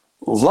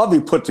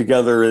 Lovey put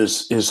together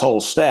his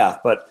whole staff.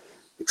 But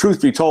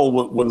truth be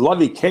told, when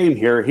Lovey came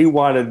here, he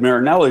wanted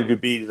Marinelli to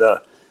be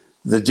the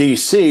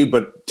DC,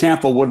 but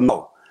Tampa wouldn't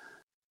know.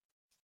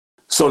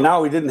 So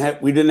now we didn't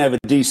have a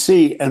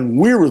DC, and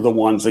we were the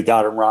ones that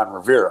got him Ron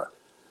Rivera.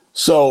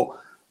 So,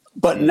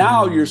 but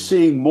now you're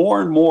seeing more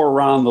and more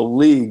around the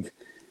league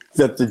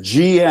that the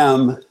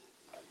GM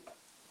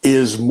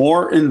is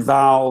more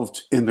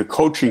involved in the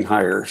coaching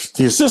hires,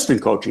 the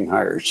assistant coaching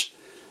hires,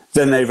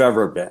 than they've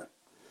ever been.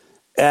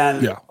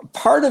 And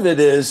part of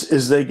it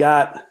is they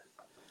got,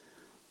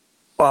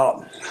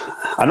 well,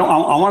 I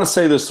want to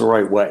say this the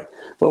right way,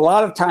 but a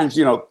lot of times,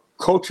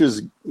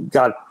 coaches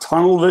got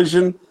tunnel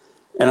vision.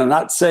 And I'm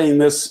not saying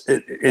this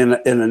in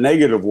a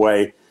negative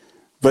way,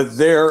 but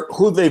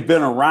who they've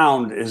been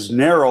around is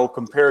narrow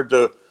compared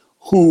to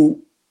who,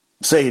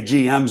 say, a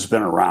GM's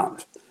been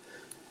around.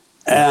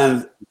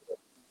 And,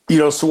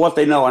 so what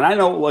they know, and I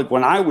know, like,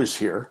 when I was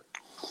here,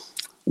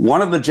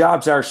 one of the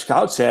jobs our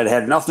scouts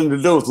had nothing to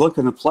do with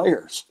looking at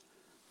players.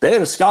 They had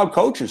to scout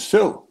coaches,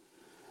 too.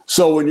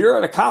 So when you're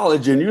at a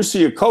college and you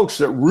see a coach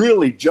that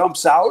really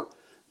jumps out,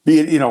 be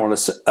it,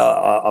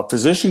 a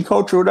position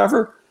coach or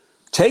whatever,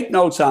 take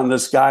notes on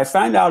this guy,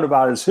 find out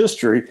about his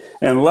history,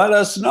 and let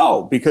us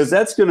know, because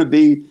that's going to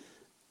be,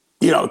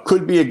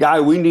 could be a guy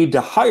we need to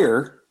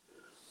hire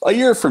a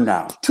year from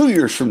now, 2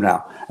 years from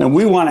now, and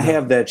we want to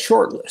have that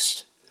short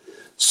list.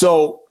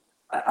 So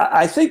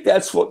I think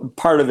that's what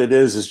part of it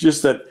is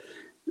just that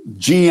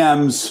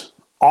GMs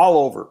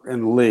all over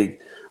in the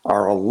league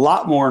are a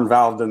lot more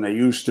involved than they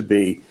used to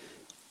be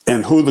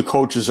in who the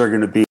coaches are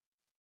going to be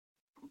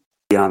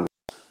on.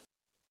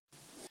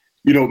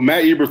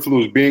 Matt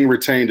Eberflus is being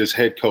retained as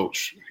head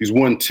coach. He's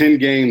won 10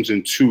 games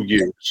in 2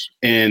 years.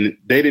 And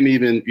they didn't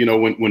even,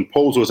 when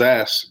Poles was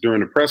asked during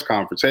the press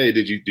conference, hey,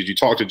 did you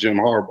talk to Jim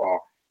Harbaugh?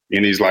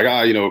 And he's like,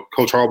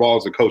 Coach Harbaugh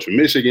is the coach of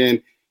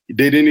Michigan.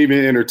 They didn't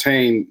even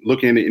entertain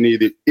looking at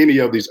any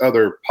of these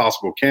other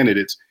possible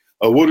candidates.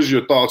 What is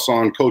your thoughts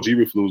on Coach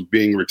Eberflus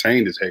being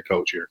retained as head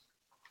coach here?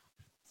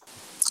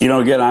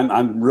 Again,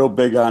 I'm real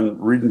big on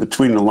reading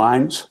between the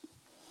lines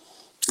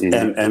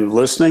and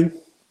listening.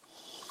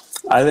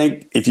 I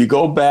think if you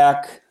go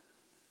back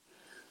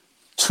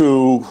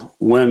to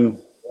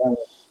when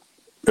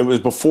it was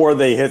before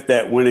they hit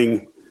that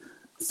winning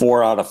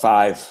 4 out of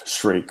 5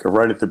 streak, or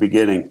right at the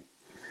beginning,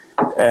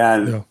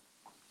 and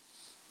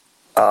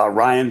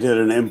Ryan did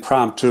an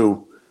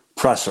impromptu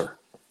presser,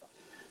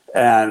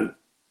 and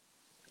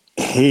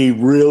he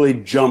really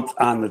jumped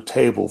on the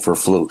table for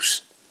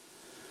Flus.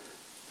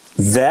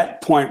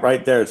 That point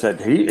right there said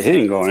he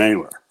ain't going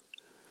anywhere.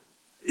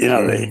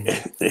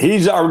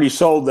 He's already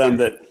sold them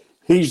that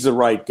he's the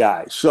right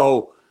guy.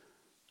 So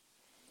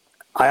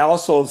I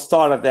also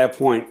thought at that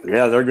point,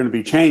 there are going to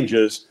be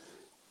changes.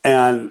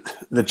 And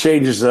the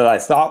changes that I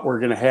thought were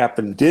going to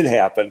happen did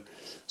happen.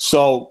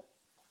 So,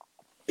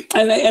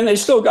 and they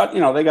still got,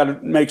 they got to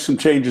make some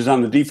changes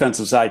on the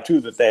defensive side too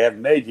that they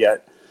haven't made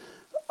yet.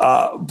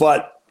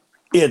 But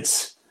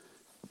it's,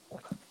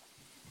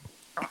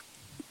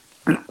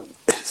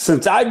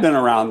 since I've been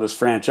around this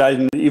franchise,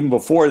 and even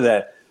before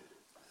that,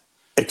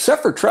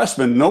 except for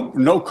Trestman,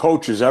 no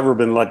coach has ever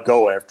been let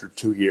go after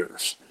 2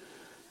 years.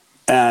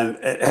 And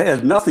it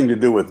has nothing to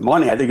do with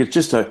money. I think it's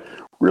just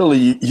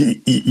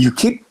you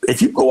keep,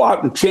 if you go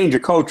out and change a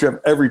coach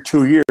every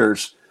 2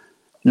 years,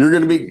 you're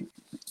going to be,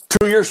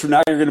 2 years from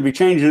now, you're going to be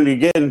changing it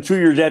again. And 2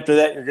 years after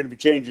that, you're going to be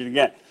changing it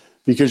again,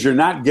 because you're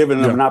not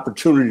giving them an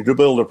opportunity to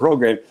build a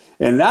program.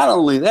 And not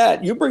only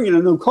that, you bring in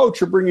a new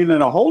coach, you're bringing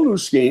in a whole new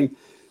scheme.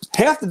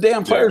 Half the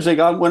damn players they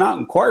went out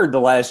and acquired the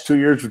last 2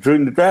 years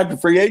between the draft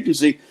and free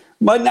agency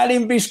might not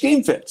even be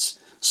scheme fits.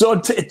 So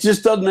it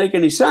just doesn't make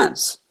any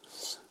sense.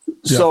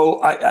 Yeah.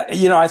 So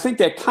I think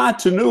that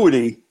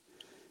continuity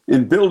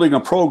in building a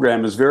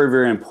program is very,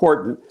 very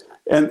important.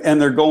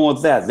 And they're going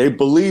with that. They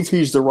believe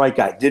he's the right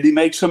guy. Did he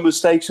make some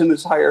mistakes in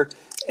his hire?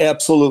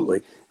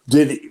 Absolutely.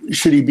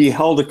 Should he be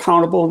held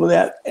accountable to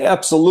that?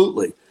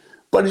 Absolutely.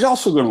 But he's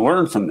also going to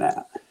learn from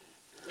that.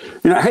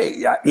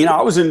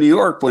 I was in New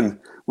York when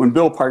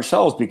Bill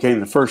Parcells became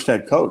the first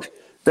head coach.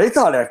 They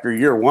thought after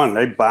year one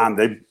they bombed.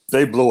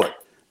 They blew it.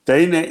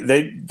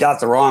 They got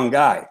the wrong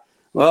guy.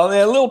 Well, they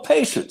had a little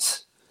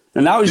patience,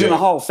 and now he's in the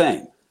Hall of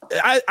Fame.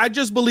 I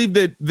just believe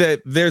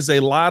that there's a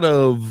lot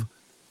of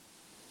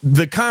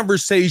the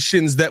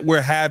conversations that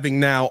we're having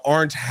now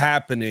aren't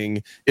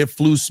happening if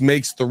Flus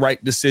makes the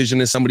right decision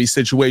in some of these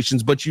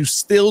situations, but you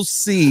still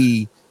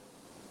see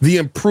the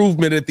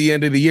improvement at the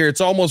end of the year.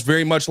 It's almost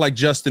very much like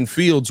Justin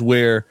Fields,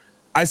 where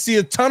I see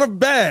a ton of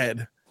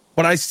bad,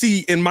 but I see,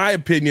 in my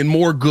opinion,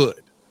 more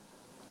good.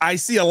 I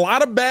see a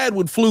lot of bad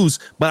with Flus,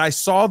 but I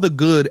saw the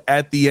good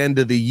at the end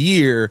of the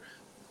year.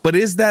 But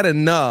is that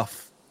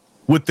enough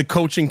with the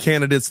coaching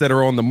candidates that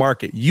are on the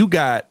market? You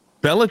got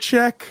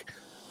Belichick,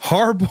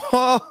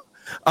 Harbaugh,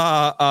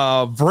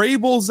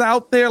 Vrabel's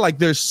out there. Like,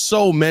 there's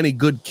so many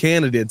good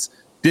candidates.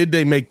 Did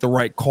they make the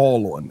right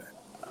call on that?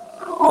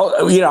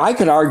 Oh, I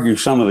could argue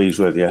some of these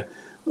with you,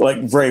 like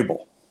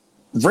Vrabel.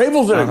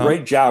 Vrabel did a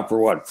great job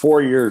for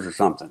 4 years or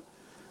something.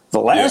 The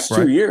last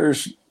 2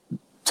 years,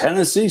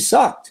 Tennessee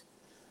sucked.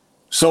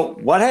 So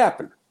what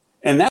happened?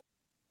 And that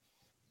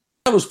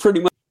was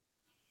pretty much,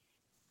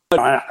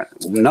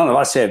 none of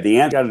us had the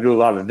answer. Got to do a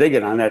lot of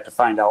digging on that to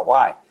find out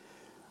why.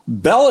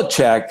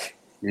 Belichick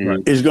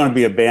is going to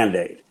be a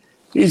Band-Aid.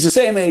 He's the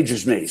same age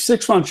as me,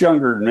 6 months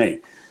younger than me.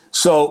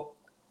 So,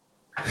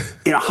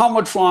 how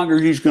much longer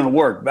he's going to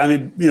work? I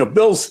mean,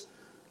 Bill's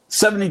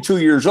 72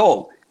 years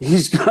old.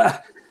 Is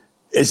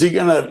he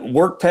going to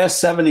work past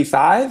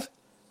 75?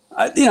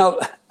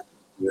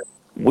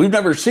 We've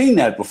never seen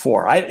that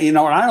before. And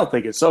I don't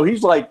think it's so.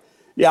 He's like,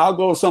 I'll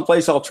go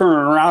someplace, I'll turn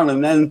it around,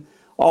 and then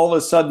all of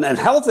a sudden, and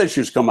health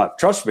issues come up.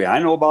 Trust me, I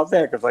know about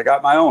that because I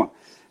got my own.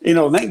 They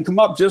can come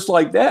up just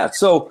like that.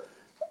 So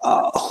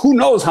who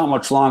knows how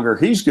much longer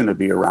he's going to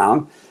be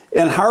around?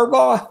 And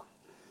Harbaugh,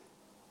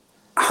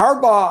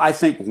 I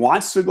think,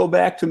 wants to go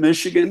back to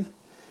Michigan.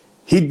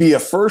 He'd be a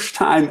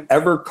first-time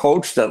ever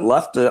coach that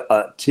left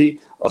a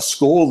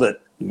school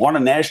that won a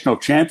national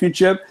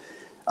championship.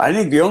 I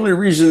think the only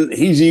reason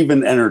he's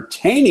even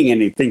entertaining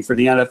anything for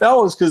the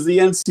NFL is because the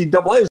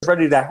NCAA is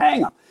ready to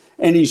hang him.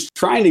 And he's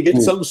trying to get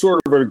some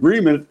sort of an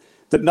agreement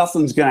that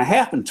nothing's going to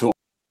happen to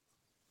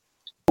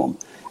him.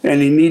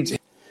 And he needs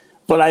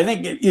 – but I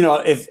think,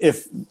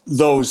 if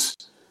those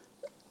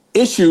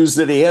issues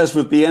that he has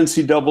with the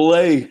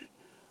NCAA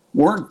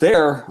weren't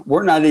there,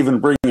 we're not even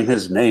bringing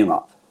his name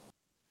up.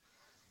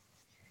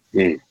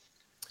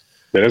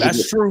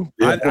 That's true.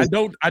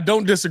 I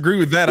don't disagree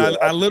with that.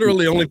 I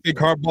literally only think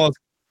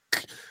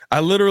I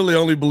literally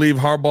only believe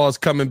Harbaugh's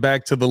coming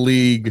back to the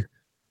league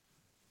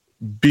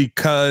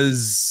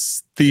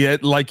because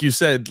like you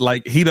said,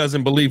 like, he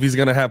doesn't believe he's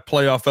going to have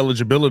playoff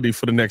eligibility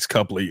for the next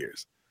couple of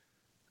years.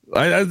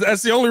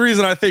 That's the only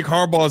reason I think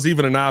Harbaugh is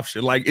even an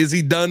option. Like, is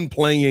he done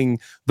playing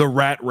the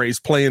rat race,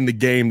 playing the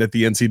game that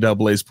the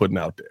NCAA is putting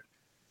out there?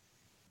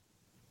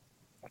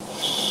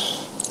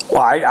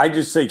 Well, I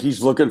just think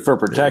he's looking for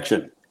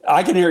protection.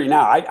 I can hear you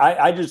now.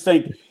 I just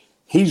think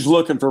he's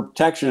looking for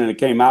protection, and it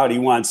came out. He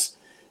wants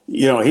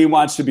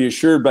to be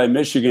assured by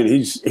Michigan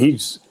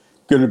he's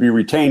going to be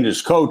retained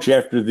as coach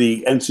after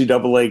the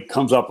NCAA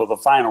comes up with a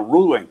final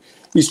ruling.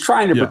 He's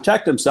trying to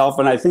protect himself,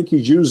 and I think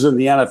he's using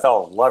the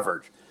NFL as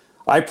leverage.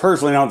 I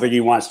personally don't think he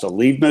wants to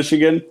leave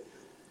Michigan,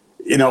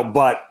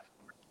 but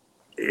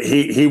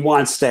he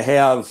wants to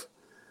have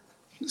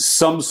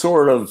some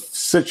sort of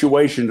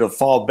situation to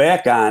fall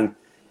back on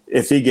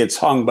if he gets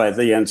hung by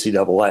the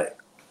NCAA.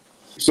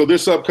 So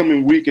this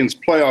upcoming weekend's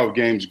playoff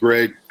games,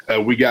 Greg,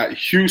 we got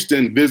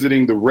Houston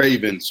visiting the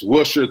Ravens.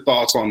 What's your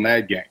thoughts on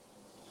that game?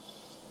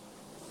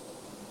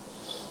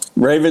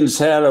 Ravens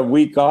had a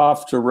week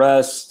off to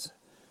rest.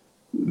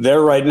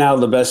 They're right now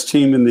the best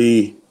team in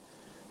the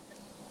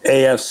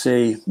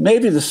AFC,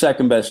 maybe the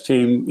second best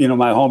team.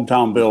 My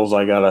hometown Bills,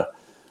 I got a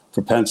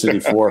propensity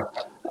for.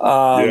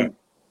 I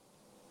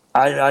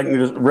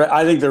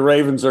think the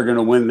Ravens are going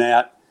to win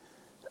that.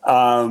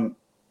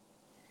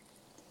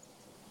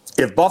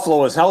 If Buffalo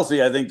was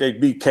healthy, I think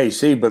they'd beat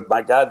KC, but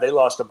my God, they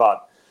lost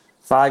about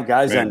 5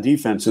 guys on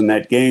defense in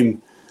that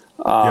game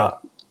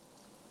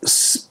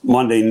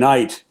Monday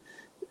night.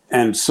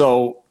 And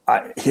so,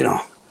 I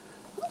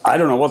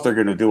don't know what they're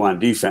going to do on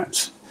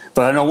defense.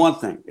 But I know one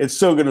thing. It's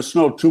still going to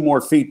snow 2 more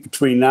feet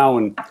between now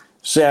and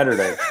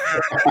Saturday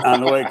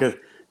on the way,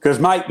 because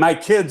my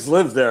kids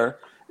live there,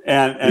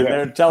 and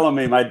they're telling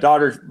me, my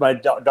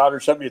daughter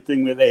sent me a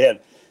thing where they had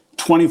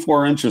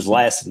 24 inches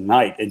last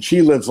night, and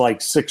she lives like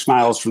 6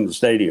 miles from the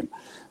stadium.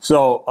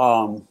 So,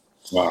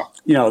 wow.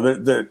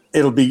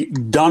 It'll be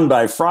done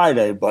by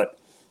Friday, but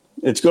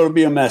it's going to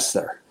be a mess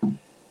there.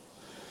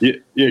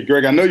 Yeah,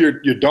 Greg, I know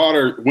your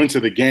daughter went to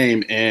the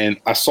game,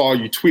 and I saw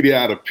you tweeted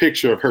out a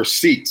picture of her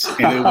seats,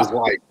 and it was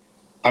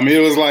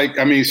like,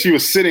 she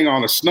was sitting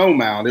on a snow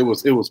mound. It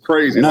was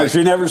crazy. No,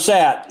 she never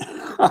sat.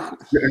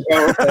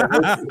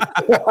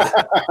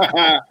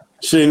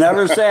 She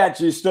never sat.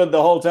 She stood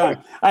the whole time.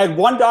 I had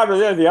one daughter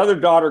there. The other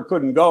daughter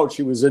couldn't go.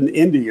 She was in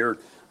Indy.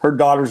 Her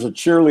daughter's a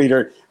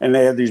cheerleader, and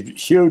they had this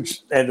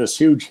huge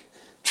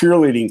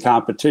cheerleading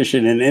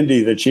competition in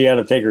Indy that she had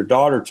to take her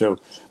daughter to.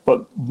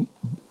 But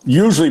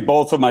usually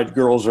both of my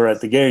girls are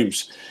at the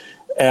games,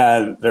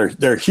 and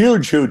they're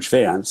huge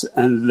fans.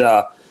 And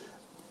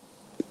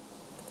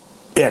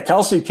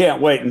Kelsey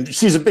can't wait. And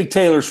she's a big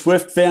Taylor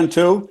Swift fan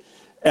too.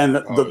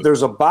 And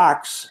there's a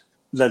box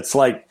that's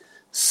like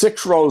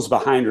 6 rows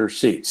behind her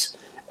seats.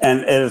 And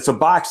it's a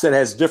box that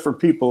has different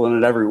people in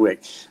it every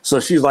week.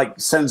 So she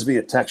sends me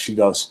a text. She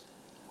goes,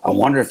 I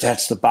wonder if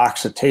that's the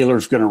box that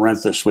Taylor's going to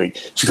rent this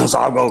week. She goes,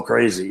 I'll go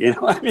crazy. You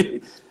know, I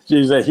mean,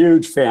 she's a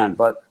huge fan,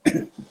 but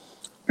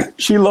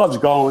she loves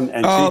going.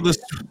 And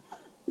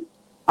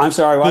I'm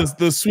sorry, what?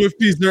 The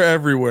Swifties are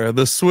everywhere.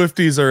 The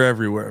Swifties are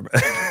everywhere,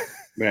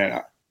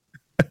 man.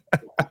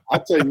 I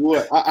tell you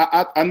what,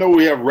 I know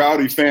we have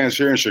rowdy fans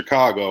here in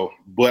Chicago,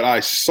 but I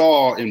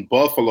saw in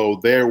Buffalo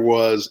there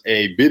was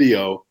a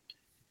video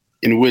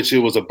in which it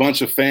was a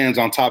bunch of fans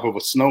on top of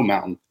a snow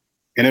mountain,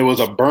 and it was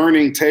a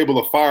burning table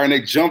of fire, and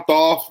they jumped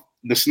off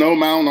the snow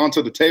mountain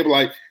onto the table.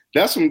 Like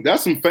that's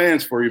some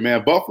fans for you,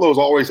 man. Buffalo's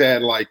always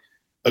had like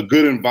a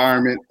good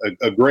environment,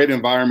 a great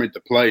environment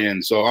to play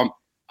in. So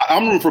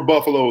I'm rooting for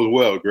Buffalo as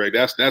well, Greg.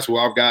 That's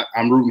what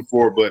I'm rooting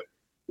for. But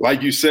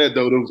like you said,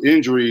 though, those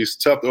injuries,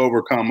 tough to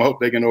overcome. I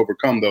hope they can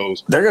overcome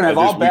those. They're going to have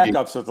all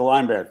backups at the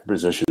linebacker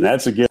position.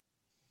 That's a gift.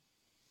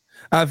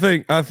 I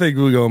think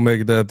we're going to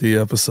make that the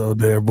episode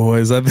there,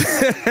 boys.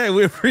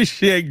 We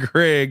appreciate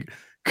Greg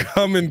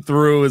coming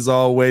through as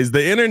always.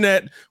 The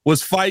internet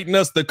was fighting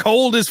us. The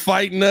cold is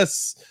fighting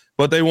us,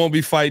 but they won't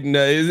be fighting.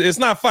 It's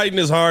not fighting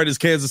as hard as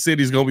Kansas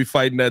City's going to be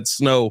fighting that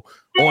snow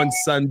on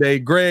Sunday.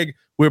 Greg,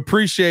 we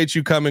appreciate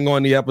you coming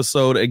on the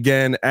episode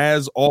again.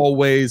 As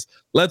always,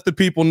 let the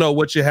people know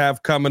what you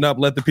have coming up.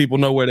 Let the people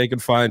know where they can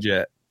find you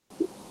at.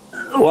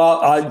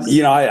 Well,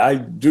 I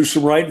do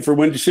some writing for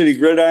Windy City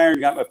Gridiron.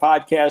 Got my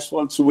podcast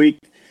once a week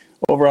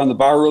over on the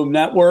Barroom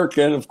Network.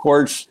 And, of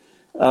course,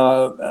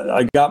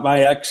 I got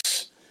my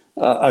X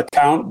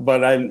account.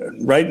 But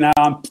right now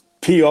I'm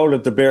PO'd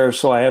at the Bears,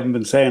 so I haven't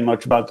been saying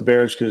much about the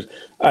Bears because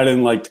I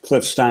didn't like the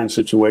Cliff Stein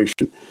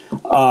situation.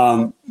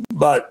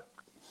 But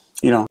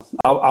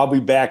I'll be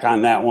back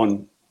on that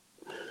one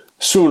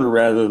sooner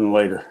rather than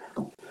later.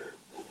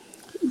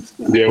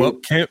 Yeah, well,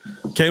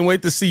 can't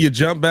wait to see you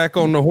jump back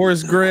on the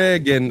horse,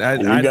 Greg. And you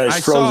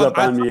guys froze up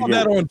on me again.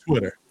 That on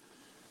Twitter.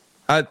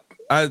 I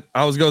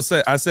was gonna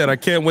say, I said I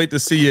can't wait to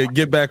see you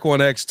get back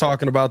on X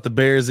talking about the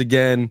Bears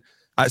again.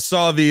 I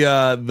saw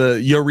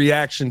your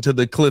reaction to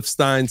the Cliff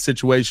Stein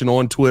situation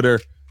on Twitter,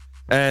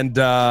 and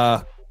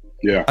I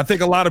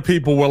think a lot of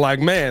people were like,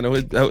 "Man,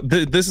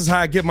 this is how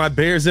I get my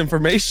Bears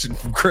information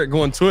from Greg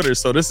on Twitter."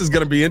 So this is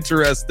gonna be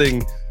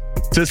interesting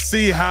to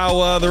see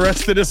how the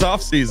rest of this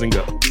offseason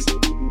goes.